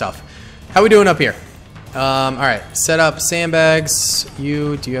 Excellent stuff. How we doing up here? Alright, set up sandbags. Do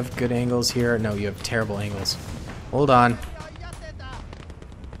you have good angles here? No, you have terrible angles. Hold on.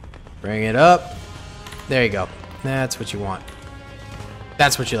 Bring it up. There you go. That's what you want.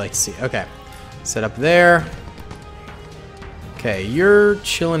 That's what you like to see. Okay. Set up there. Okay, you're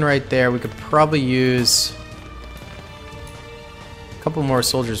chilling right there. We could probably use a couple more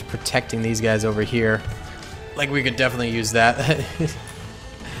soldiers protecting these guys over here. Like, we could definitely use that.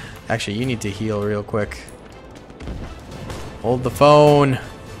 Actually, you need to heal real quick. Hold the phone.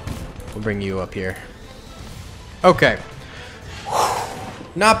 We'll bring you up here. Okay.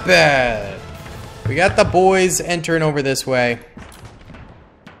 Not bad. We got the boys entering over this way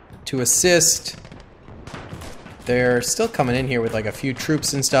to assist. They're still coming in here with like a few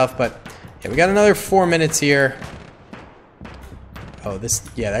troops and stuff, but yeah, we got another 4 minutes here. Oh,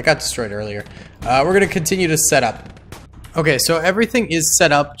 yeah, that got destroyed earlier. We're gonna continue to set up. Okay, so everything is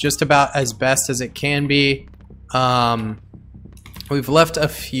set up just about as best as it can be. We've left a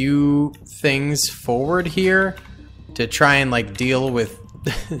few things forward here to try and like deal with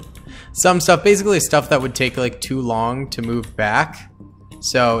some stuff, basically stuff that would take like too long to move back.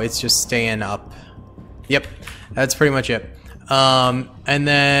 So it's just staying up. Yep, that's pretty much it. And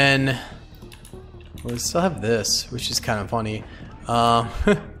then we still have this, which is kind of funny.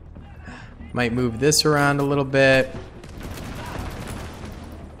 Might move this around a little bit.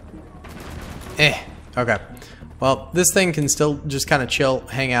 Okay. Well, this thing can still just kind of chill,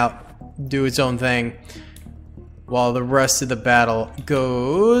 hang out, do its own thing, while the rest of the battle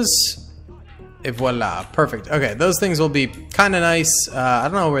goes. Et voila. Perfect. Okay, those things will be kind of nice. I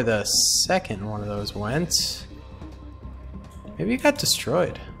don't know where the second one of those went. Maybe it got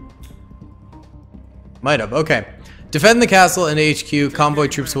destroyed. Might have. Okay. Defend the castle and HQ. Convoy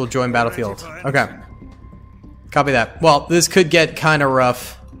troops will join battlefield. Okay. Copy that. Well, this could get kind of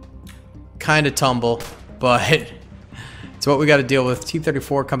rough. Kind of tumble. But it's what we got to deal with.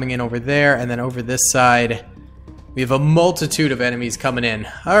 T-34 coming in over there. And then over this side, we have a multitude of enemies coming in.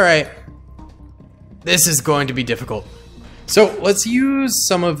 Alright. This is going to be difficult. So let's use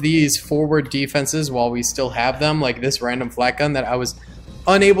some of these forward defenses while we still have them. Like this random flak gun that I was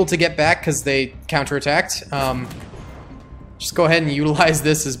unable to get back because they counterattacked. Just go ahead and utilize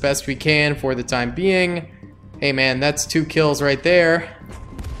this as best we can for the time being. Hey man, that's 2 kills right there.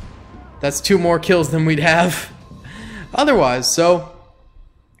 That's 2 more kills than we'd have otherwise. So,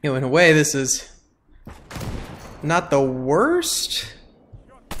 you know, in a way, this is not the worst.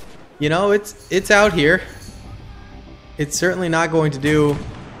 You know, it's out here. It's certainly not going to do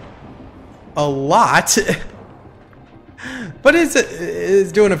a lot, but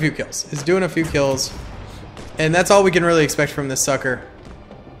it's doing a few kills. It's doing a few kills, and that's all we can really expect from this sucker.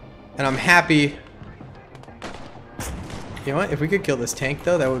 And I'm happy. You know what? If we could kill this tank,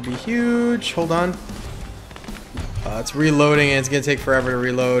 though, that would be huge. Hold on. It's reloading, and it's gonna take forever to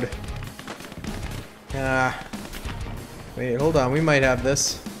reload. Wait, hold on. We might have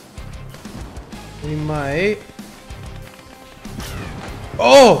this. We might.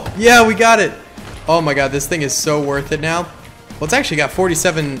 Oh, yeah, we got it. Oh my god, this thing is so worth it now. Well, it's actually got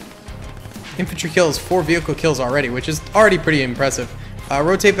 47 infantry kills, 4 vehicle kills already, which is already pretty impressive.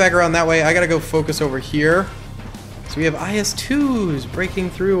 Rotate back around that way. I gotta go focus over here. So we have IS-2s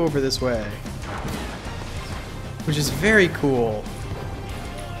breaking through over this way, which is very cool.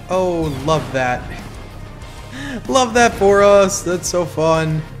 Oh, love that. Love that for us. That's so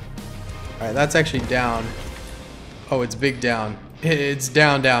fun. Alright, that's actually down. Oh, it's big down. It's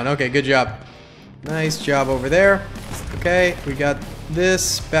down, down. Okay, good job. Nice job over there. Okay, we got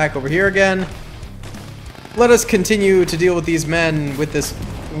this back over here again. Let us continue to deal with these men with this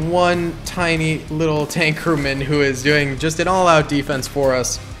one tiny little tank crewman who is doing just an all-out defense for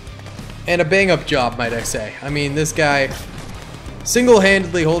us. And a bang-up job, might I say. I mean, this guy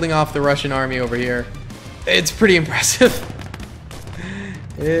single-handedly holding off the Russian army over here. It's pretty impressive.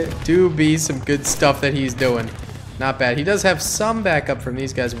 It do be some good stuff that he's doing. Not bad. He does have some backup from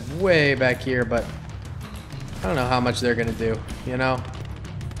these guys way back here, but I don't know how much they're gonna do, you know?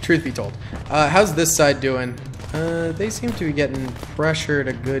 Truth be told. How's this side doing? They seem to be getting pressured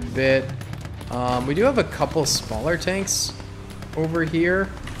a good bit. We do have a couple smaller tanks over here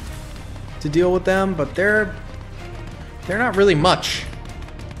to deal with them, but they're not really much,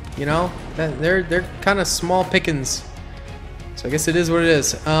 you know? They're kind of small pickings. So I guess it is what it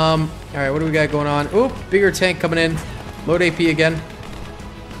is. Alright, what do we got going on? Oop, bigger tank coming in. Load AP again.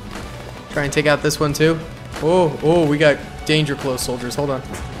 Try and take out this one too. Oh, we got danger close soldiers. Hold on.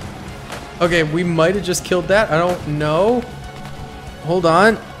 Okay, we might have just killed that. I don't know. Hold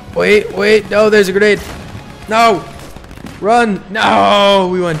on. Wait. No, there's a grenade. No. Run. No,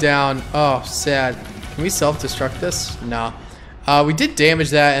 we went down. Oh, sad. Can we self-destruct this? No. We did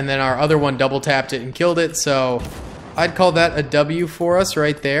damage that, and then our other one double tapped it and killed it, so I'd call that a W for us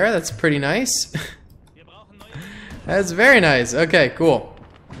right there. That's pretty nice. That's very nice. Okay, cool.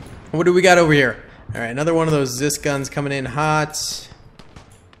 What do we got over here? Alright, another one of those Zis guns coming in hot.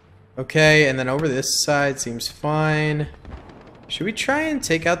 Okay, and then over this side seems fine. Should we try and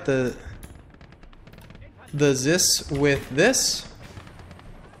take out the Zis with this?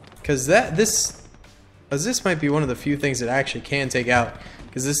 Because this might be one of the few things that I actually can take out.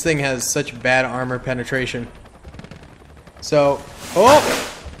 Because this thing has such bad armor penetration. So, oh!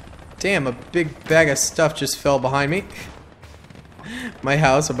 Damn, a big bag of stuff just fell behind me. My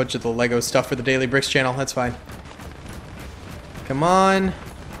house, a bunch of the Lego stuff for the Daily Bricks channel, that's fine. Come on.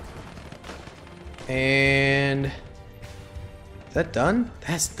 And... is that done?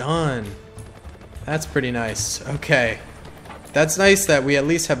 That's done. That's pretty nice. Okay. That's nice that we at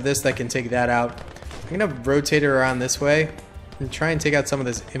least have this that can take that out. I'm gonna rotate it around this way and try and take out some of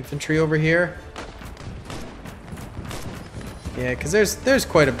this infantry over here. Yeah, because there's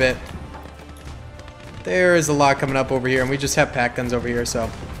quite a bit. There is a lot coming up over here, and we just have pack guns over here, so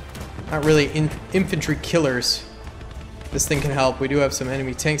not really infantry killers. This thing can help. We do have some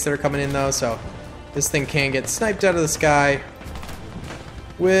enemy tanks that are coming in, though, so this thing can get sniped out of the sky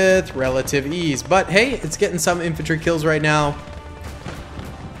with relative ease. But hey, it's getting some infantry kills right now,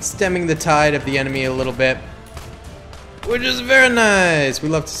 stemming the tide of the enemy a little bit, which is very nice. We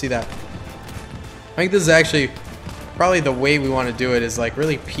love to see that. I think this is actually probably the way we want to do it, is like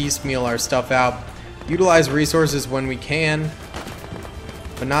really piecemeal our stuff out. Utilize resources when we can,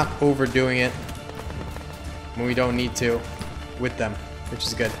 but not overdoing it when we don't need to with them, which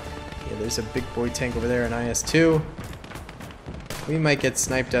is good. Yeah, there's a big boy tank over there in IS-2. We might get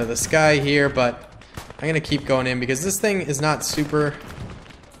sniped out of the sky here, but I'm going to keep going in because this thing is not super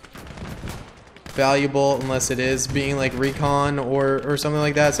valuable unless it is being like recon or something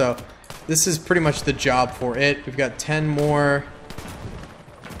like that. So this is pretty much the job for it. We've got 10 more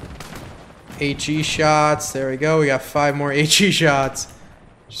HE shots. There we go. We got 5 more HE shots.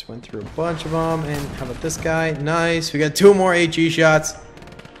 Just went through a bunch of them. And how about this guy? Nice. We got 2 more HE shots.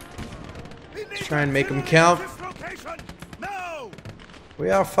 Let's try and make them count. We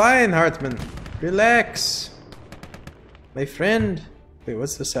are fine, Hartman. Relax. My friend. Wait,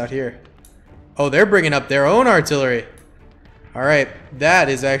 what's this out here? Oh, they're bringing up their own artillery. Alright, that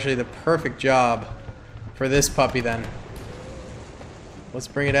is actually the perfect job for this puppy then. Let's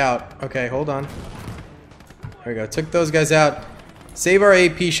bring it out. Okay, hold on. There we go. Took those guys out. Save our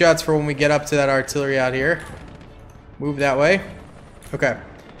AP shots for when we get up to that artillery out here. Move that way. Okay.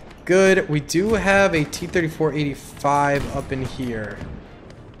 Good. We do have a T-34-85 up in here.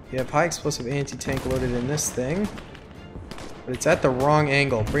 We have high explosive anti-tank loaded in this thing. But it's at the wrong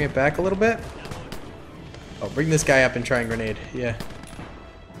angle. Bring it back a little bit. Oh, bring this guy up and try and grenade. Yeah.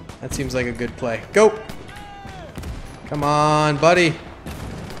 That seems like a good play. Go! Come on, buddy.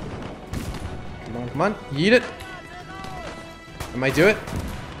 Come on, come on. Yeet it. I might do it.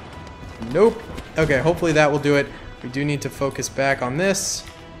 Nope. Okay, hopefully that will do it. We do need to focus back on this.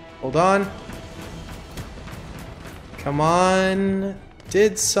 Hold on. Come on.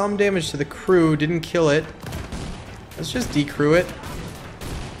 Did some damage to the crew. Didn't kill it. Let's just decrew it.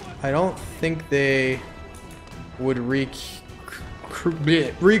 I don't think they would recruit.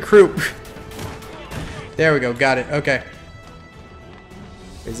 There we go. Got it. Okay.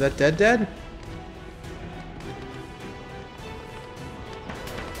 Is that dead?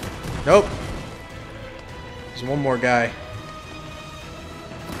 Nope. There's one more guy.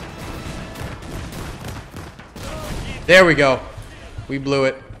 There we go. We blew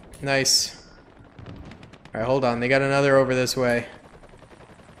it. Nice. Alright, hold on. They got another over this way.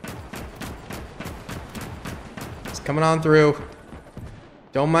 It's coming on through.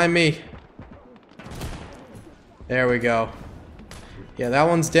 Don't mind me. There we go. Yeah, that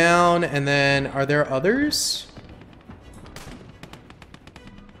one's down. And then, are there others?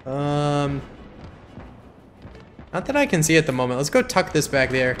 Not that I can see at the moment. Let's go tuck this back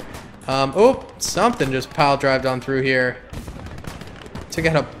there. Oh, something just pile drived on through here. Took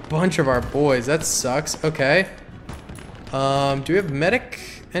out a bunch of our boys. That sucks. Okay. Do we have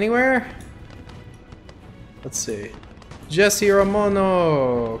medic anywhere? Let's see. Jesse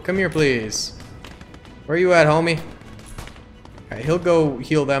Ramono, come here, please. Where are you at, homie? Alright, he'll go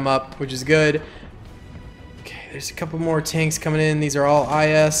heal them up, which is good. Okay, there's a couple more tanks coming in. These are all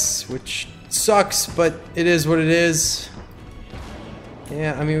IS, which sucks, but it is what it is.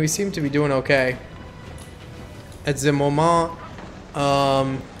 Yeah, I mean, we seem to be doing okay. At the moment,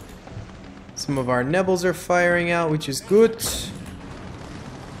 some of our Nebels are firing out, which is good.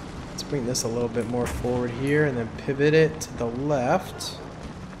 Let's bring this a little bit more forward here and then pivot it to the left.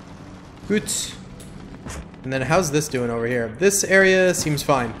 Good. And then how's this doing over here? This area seems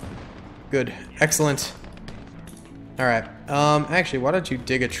fine. Good. Excellent. Alright. Actually, why don't you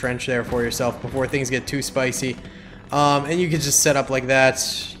dig a trench there for yourself before things get too spicy. And you can just set up like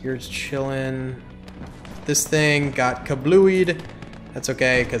that. You're chilling. This thing got kablooied. That's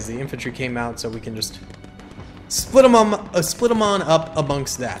okay, because the infantry came out, so we can just split them on up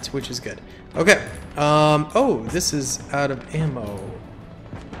amongst that, which is good. Okay. Oh, this is out of ammo.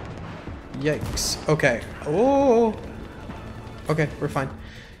 Yikes. Okay. Oh. Okay, we're fine.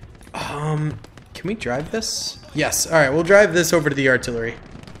 Can we drive this? Yes. All right, we'll drive this over to the artillery.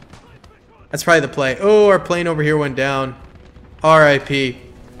 That's probably the play. Oh, our plane over here went down. R.I.P.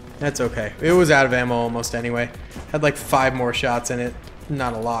 That's okay. It was out of ammo almost anyway. Had like 5 more shots in it.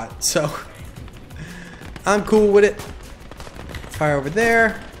 Not a lot, so I'm cool with it. Fire over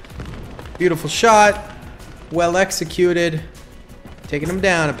there. Beautiful shot. Well executed. Taking them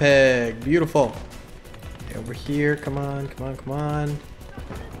down a peg. Beautiful. Okay, over here. Come on, come on, come on.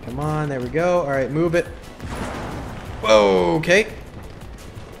 Come on, there we go. Alright, move it. Whoa, okay.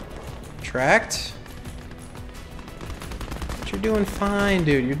 Tracked. But you're doing fine,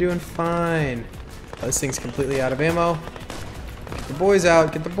 dude. You're doing fine. Oh, this thing's completely out of ammo. Get the boys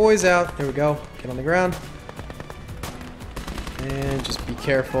out. Get the boys out. There we go. Get on the ground. And just be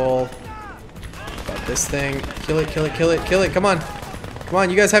careful about this thing. Kill it, kill it, kill it, kill it. Come on. Come on,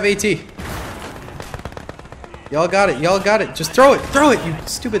 you guys have AT. Y'all got it. Y'all got it. Just throw it. Throw it, you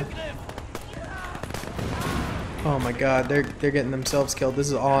stupid. Oh my god, they're getting themselves killed. This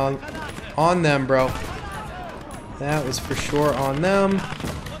is on them, bro. That was for sure on them.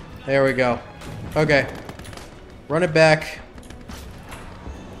 There we go. Okay. Run it back.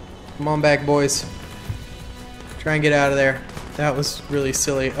 Come on back, boys. Try and get out of there. That was really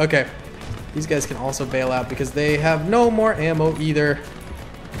silly. Okay. These guys can also bail out because they have no more ammo either.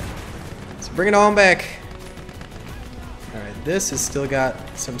 So bring it on back. Alright, this has still got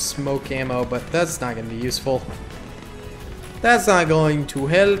some smoke ammo, but that's not going to be useful. That's not going to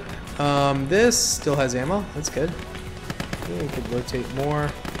help. This still has ammo. That's good. Okay, we could rotate more.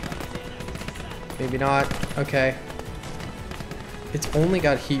 Maybe not. Okay. It's only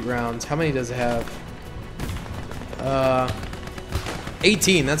got heat rounds. How many does it have?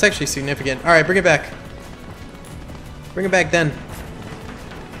 18. That's actually significant. Alright, bring it back. Bring it back then.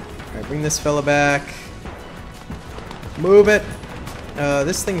 Alright, bring this fella back. Move it.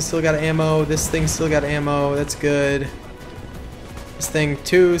 This thing's still got ammo. This thing's still got ammo. That's good. This thing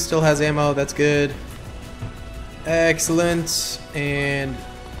too still has ammo. That's good. Excellent. And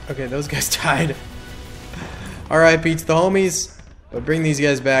okay, those guys died. R.I.P. to the homies. But bring these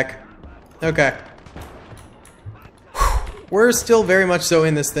guys back. Okay. We're still very much so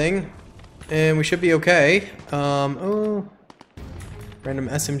in this thing. And we should be okay. Oh. Random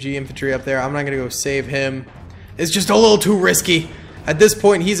SMG infantry up there. I'm not gonna go save him. It's just a little too risky. At this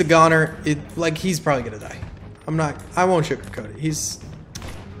point, he's a goner. He's probably gonna die. I won't sugarcoat it.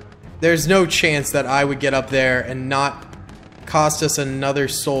 There's no chance that I would get up there and not cost us another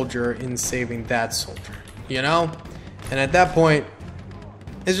soldier in saving that soldier. You know? And at that point,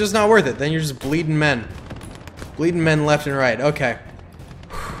 it's just not worth it. Then you're just bleeding men. Bleeding men left and right. Okay.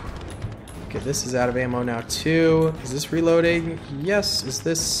 Okay, this is out of ammo now too. Is this reloading? Yes. Is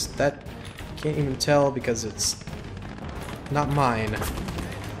this... that... can't even tell because it's not mine.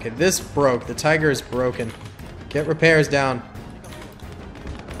 Okay, this broke. The Tiger is broken. Get repairs down.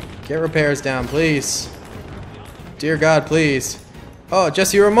 Get repairs down, please. Dear God, please. Oh,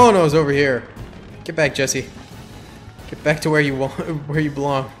 Jesse Ramono's over here. Get back, Jesse. Get back to where you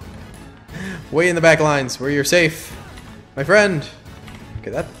belong. Way in the back lines, where you're safe, my friend.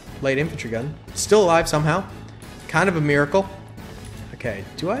 Okay, that light infantry gun still alive somehow. Kind of a miracle. Okay,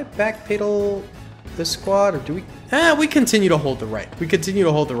 do I backpedal this squad, or do we... we continue to hold the right. We continue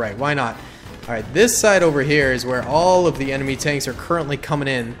to hold the right. Why not? Alright, this side over here is where all of the enemy tanks are currently coming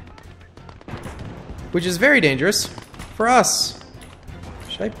in. Which is very dangerous for us.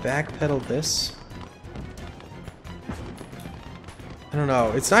 Should I backpedal this? I don't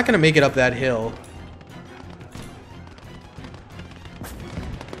know. It's not going to make it up that hill.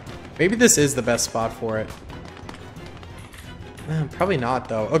 Maybe this is the best spot for it. Probably not,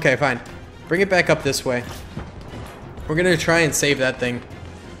 though. Okay, fine. Bring it back up this way. We're going to try and save that thing.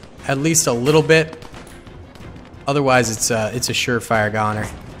 At least a little bit. Otherwise, it's a surefire goner.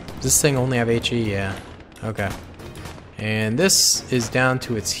 Does this thing only have HE? Yeah. Okay. And this is down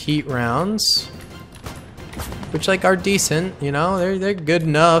to its heat rounds. Which, like, are decent, you know? They're good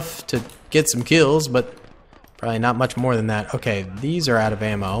enough to get some kills, but probably not much more than that. Okay, these are out of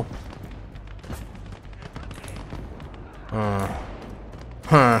ammo.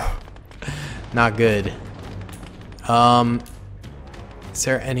 Not good. Is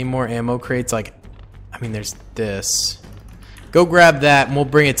there any more ammo crates? Like, I mean, there's this. Go grab that, and we'll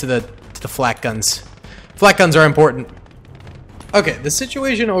bring it to the flak guns. Flak guns are important. Okay, the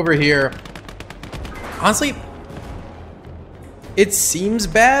situation over here, honestly, it seems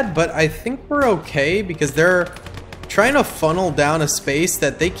bad, but I think we're okay because they're trying to funnel down a space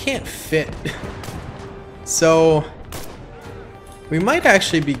that they can't fit. So we might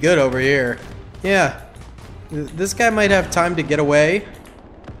actually be good over here. Yeah, this guy might have time to get away.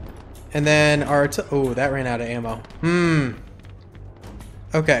 And then our oh, that ran out of ammo.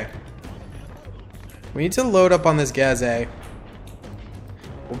 Okay. We need to load up on this Gazé.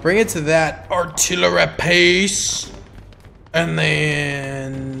 We'll bring it to that artillery pace. And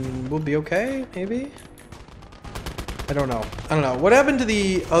then we'll be okay, maybe? I don't know. I don't know. What happened to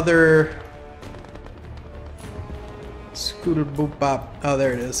the other scooter boop bop? Oh,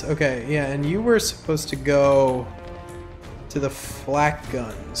 there it is. Okay, yeah, and you were supposed to go to the flak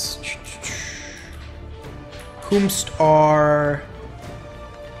guns. Whomst are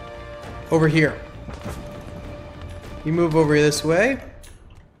over here. You move over this way.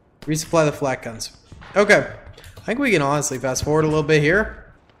 Resupply the flak guns. Okay. I think we can honestly fast forward a little bit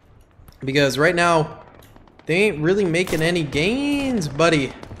here. Because right now, they ain't really making any gains,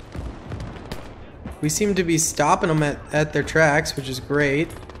 buddy. We seem to be stopping them at their tracks, which is great.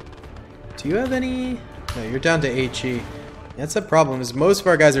 Do you have any? No, you're down to HE. That's a problem, is most of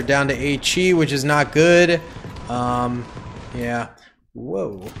our guys are down to HE, which is not good. Yeah.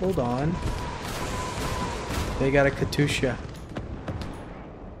 Whoa, hold on. They got a Katusha.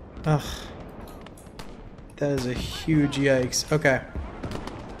 Ugh. That is a huge yikes. Okay.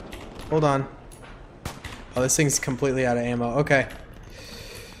 Hold on. Oh, this thing's completely out of ammo. Okay.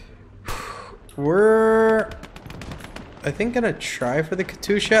 We're, I think, gonna try for the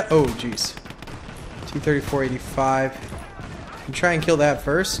Katusha. Oh, jeez. 234.85. Try and kill that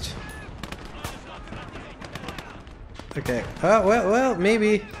first. Okay. Well,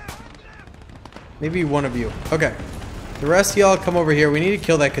 maybe. Maybe one of you. Okay. The rest of y'all come over here. We need to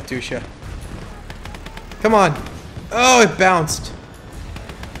kill that Katusha. Come on. Oh, it bounced.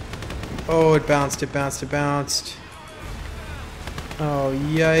 Oh, it bounced, it bounced, it bounced. Oh,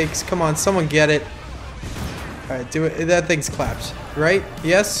 yikes. Come on, someone get it. Alright, do it. That thing's clapped. Right?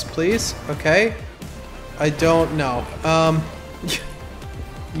 Yes, please. Okay. I don't know.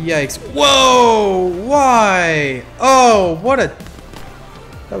 Yikes. Whoa! Why? Oh, what a...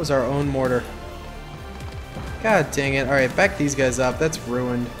 That was our own mortar. God dang it. Alright, back these guys up. That's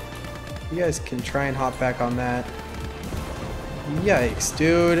ruined. You guys can try and hop back on that. Yikes,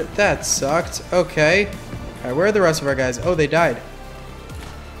 dude. That sucked. Okay. Alright, where are the rest of our guys? Oh, they died.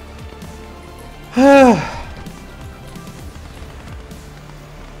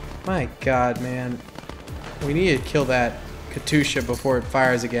 My god, man. We need to kill that Katusha before it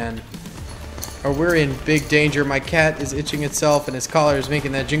fires again. Or we're in big danger. My cat is itching itself and his collar is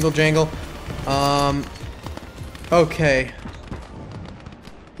making that jingle jangle. Okay.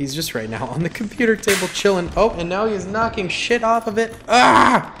 He's just right now on the computer table chilling. Oh, and now he's knocking shit off of it.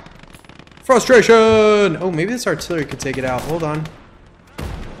 Ah! Frustration! Oh, maybe this artillery could take it out. Hold on.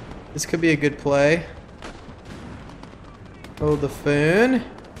 This could be a good play. Hold the phone.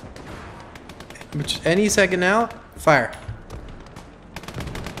 Which, any second now. Fire.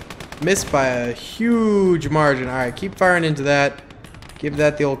 Missed by a huge margin. Alright, keep firing into that. Give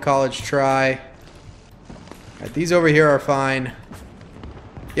that the old college try. Alright, these over here are fine.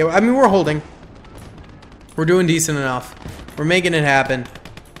 Yeah, I mean, we're holding. We're doing decent enough. We're making it happen.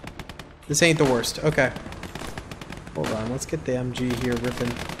 This ain't the worst. Okay. Hold on. Let's get the MG here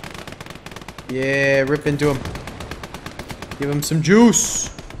ripping. Yeah, rip into him. Give him some juice.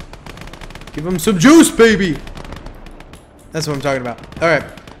 Give him some juice, baby. That's what I'm talking about. Alright.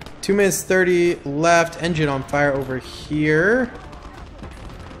 2 minutes 30 left. Engine on fire over here.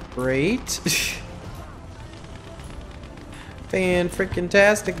 Great.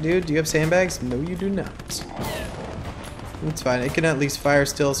 Fan-freaking-tastic, dude. Do you have sandbags? No, you do not. It's fine. It can at least fire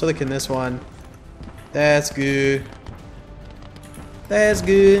still. So can this one. That's good. That's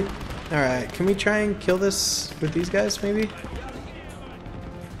good. Alright. Can we try and kill this with these guys, maybe?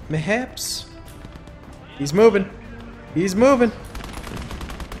 Mayhaps? He's moving. He's moving.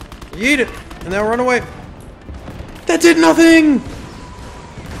 Eat it. And now run away. That did nothing!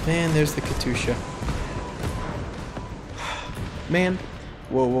 Man, there's the Katusha. Man.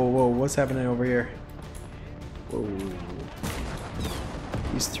 Whoa, whoa, whoa. What's happening over here? Whoa.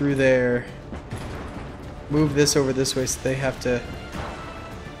 He's through there. Move this over this way so they have to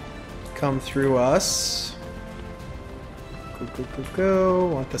come through us. Go, go, go, go.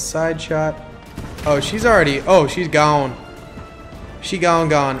 Want the side shot. Oh, she's already... Oh, she's gone. She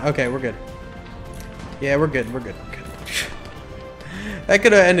gone. Okay, we're good. Yeah, we're good. We're good. That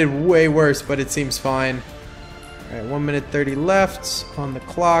could have ended way worse, but it seems fine. Alright, 1 minute 30 left on the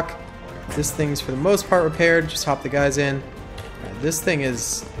clock. This thing's for the most part repaired. Just hop the guys in. Right, this thing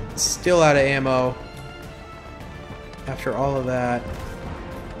is still out of ammo. After all of that.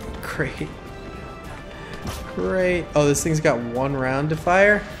 Great. Great. Oh, this thing's got 1 round to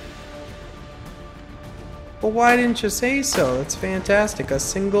fire? Well, why didn't you say so? That's fantastic. A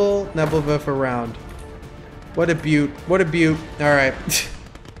single Nebelwerfer round. What a beaut. What a beaut. Alright.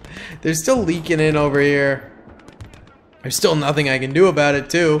 They're still leaking in over here. There's still nothing I can do about it,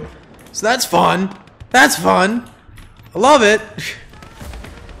 too. So that's fun. That's fun. I love it.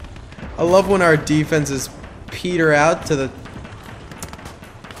 I love when our defenses peter out to the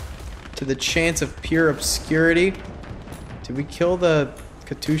chance of pure obscurity. Did we kill the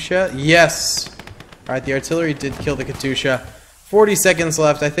Katusha? Yes. Alright, the artillery did kill the Katusha. 40 seconds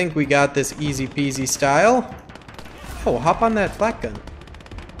left. I think we got this easy peasy style. Oh, hop on that flak gun. I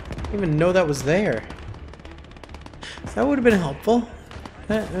didn't even know that was there. That would have been helpful.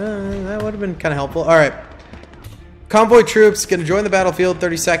 That would have been kind of helpful. Alright. Convoy troops gonna join the battlefield.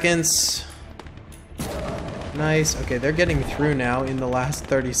 30 seconds. Nice. Okay, they're getting through now in the last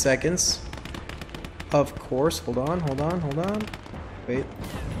 30 seconds. Of course. Hold on, hold on, hold on. Wait.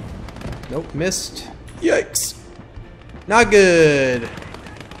 Nope, missed. Yikes. Not good.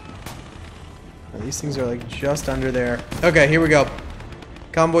 Oh, these things are like just under there. Okay, here we go.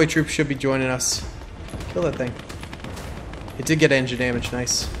 Convoy troops should be joining us. Kill that thing. It did get engine damage.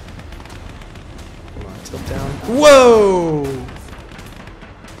 Nice. Come on, tilt down. Whoa!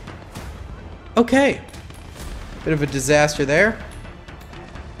 Okay. Bit of a disaster there.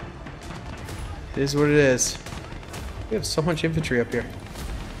 It is what it is. We have so much infantry up here.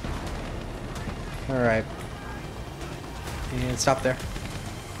 Alright. And stop there.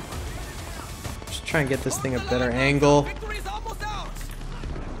 Just try and get this thing a better angle.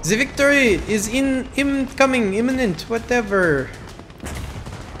 The victory is incoming, imminent, whatever.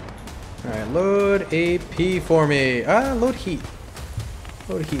 Alright, load AP for me. Load heat.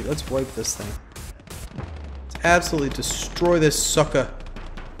 Load heat. Let's wipe this thing. Let's absolutely destroy this sucker.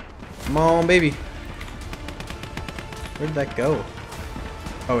 Come on, baby. Where did that go?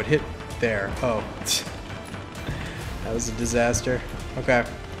 Oh, it hit there. Oh. That was a disaster. Okay.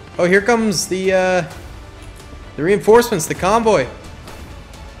 Oh, here comes the reinforcements, the convoy.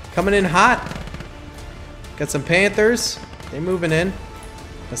 Coming in hot. Got some Panthers. They moving in.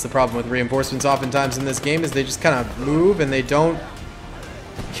 That's the problem with reinforcements oftentimes in this game, is they just kind of move and they don't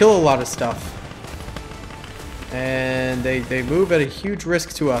kill a lot of stuff. And they move at a huge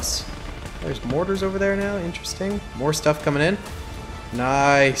risk to us. There's mortars over there now. Interesting. More stuff coming in.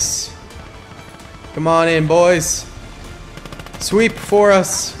 Nice. Come on in, boys. Sweep for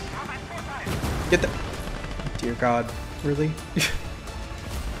us. Get the... Dear God. Really?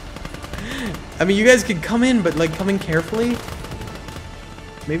 I mean, you guys can come in, but like, come in carefully.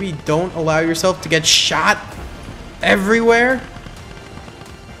 Maybe don't allow yourself to get shot everywhere.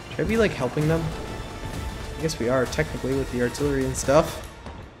 Should I be like helping them? I guess we are technically with the artillery and stuff.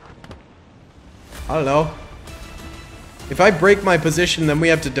 I don't know. If I break my position, then we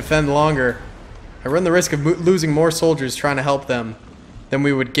have to defend longer. I run the risk of losing more soldiers trying to help them than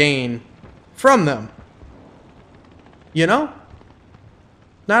we would gain from them. You know?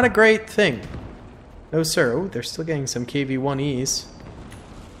 Not a great thing. No, sir. Oh, they're still getting some KV-1Es.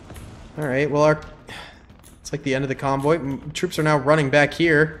 Alright, well, it's like the end of the convoy. Troops are now running back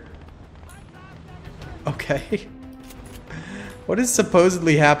here. Okay. What is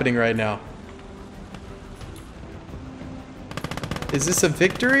supposedly happening right now? Is this a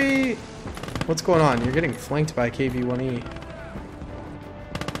victory? What's going on? You're getting flanked by KV-1E.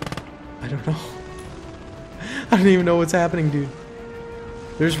 I don't know. I don't even know what's happening, dude.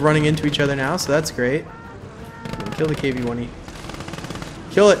 They're just running into each other now, so that's great. Kill the KV-1E.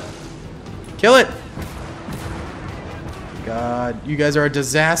 Kill it! Kill it! God, you guys are a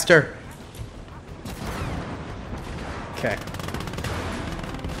disaster. Okay.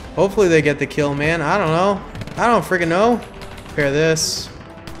 Hopefully they get the kill, man. I don't know. I don't freaking know. Repair this.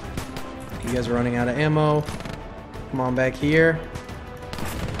 You guys are running out of ammo. Come on back here.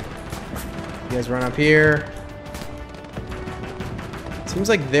 You guys run up here. Seems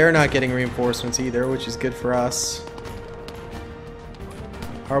like they're not getting reinforcements either, which is good for us.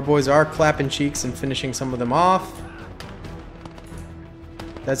 Our boys are clapping cheeks and finishing some of them off.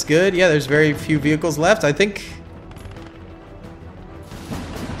 That's good. Yeah, there's very few vehicles left. I think...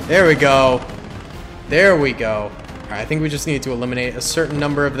 There we go. There we go. Alright, I think we just need to eliminate a certain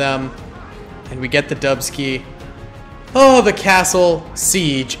number of them. And we get the Dubs key. Oh, the castle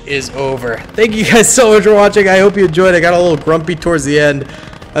siege is over. Thank you guys so much for watching. I hope you enjoyed. I got a little grumpy towards the end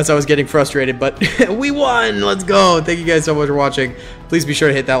as I was getting frustrated, but we won. Let's go. Thank you guys so much for watching. Please be sure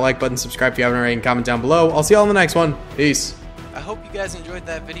to hit that like button, subscribe if you haven't already, and comment down below. I'll see y'all in the next one. Peace. I hope you guys enjoyed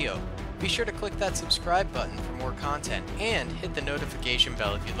that video. Be sure to click that subscribe button for more content, and hit the notification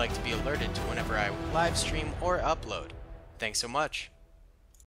bell if you'd like to be alerted to whenever I live stream or upload. Thanks so much.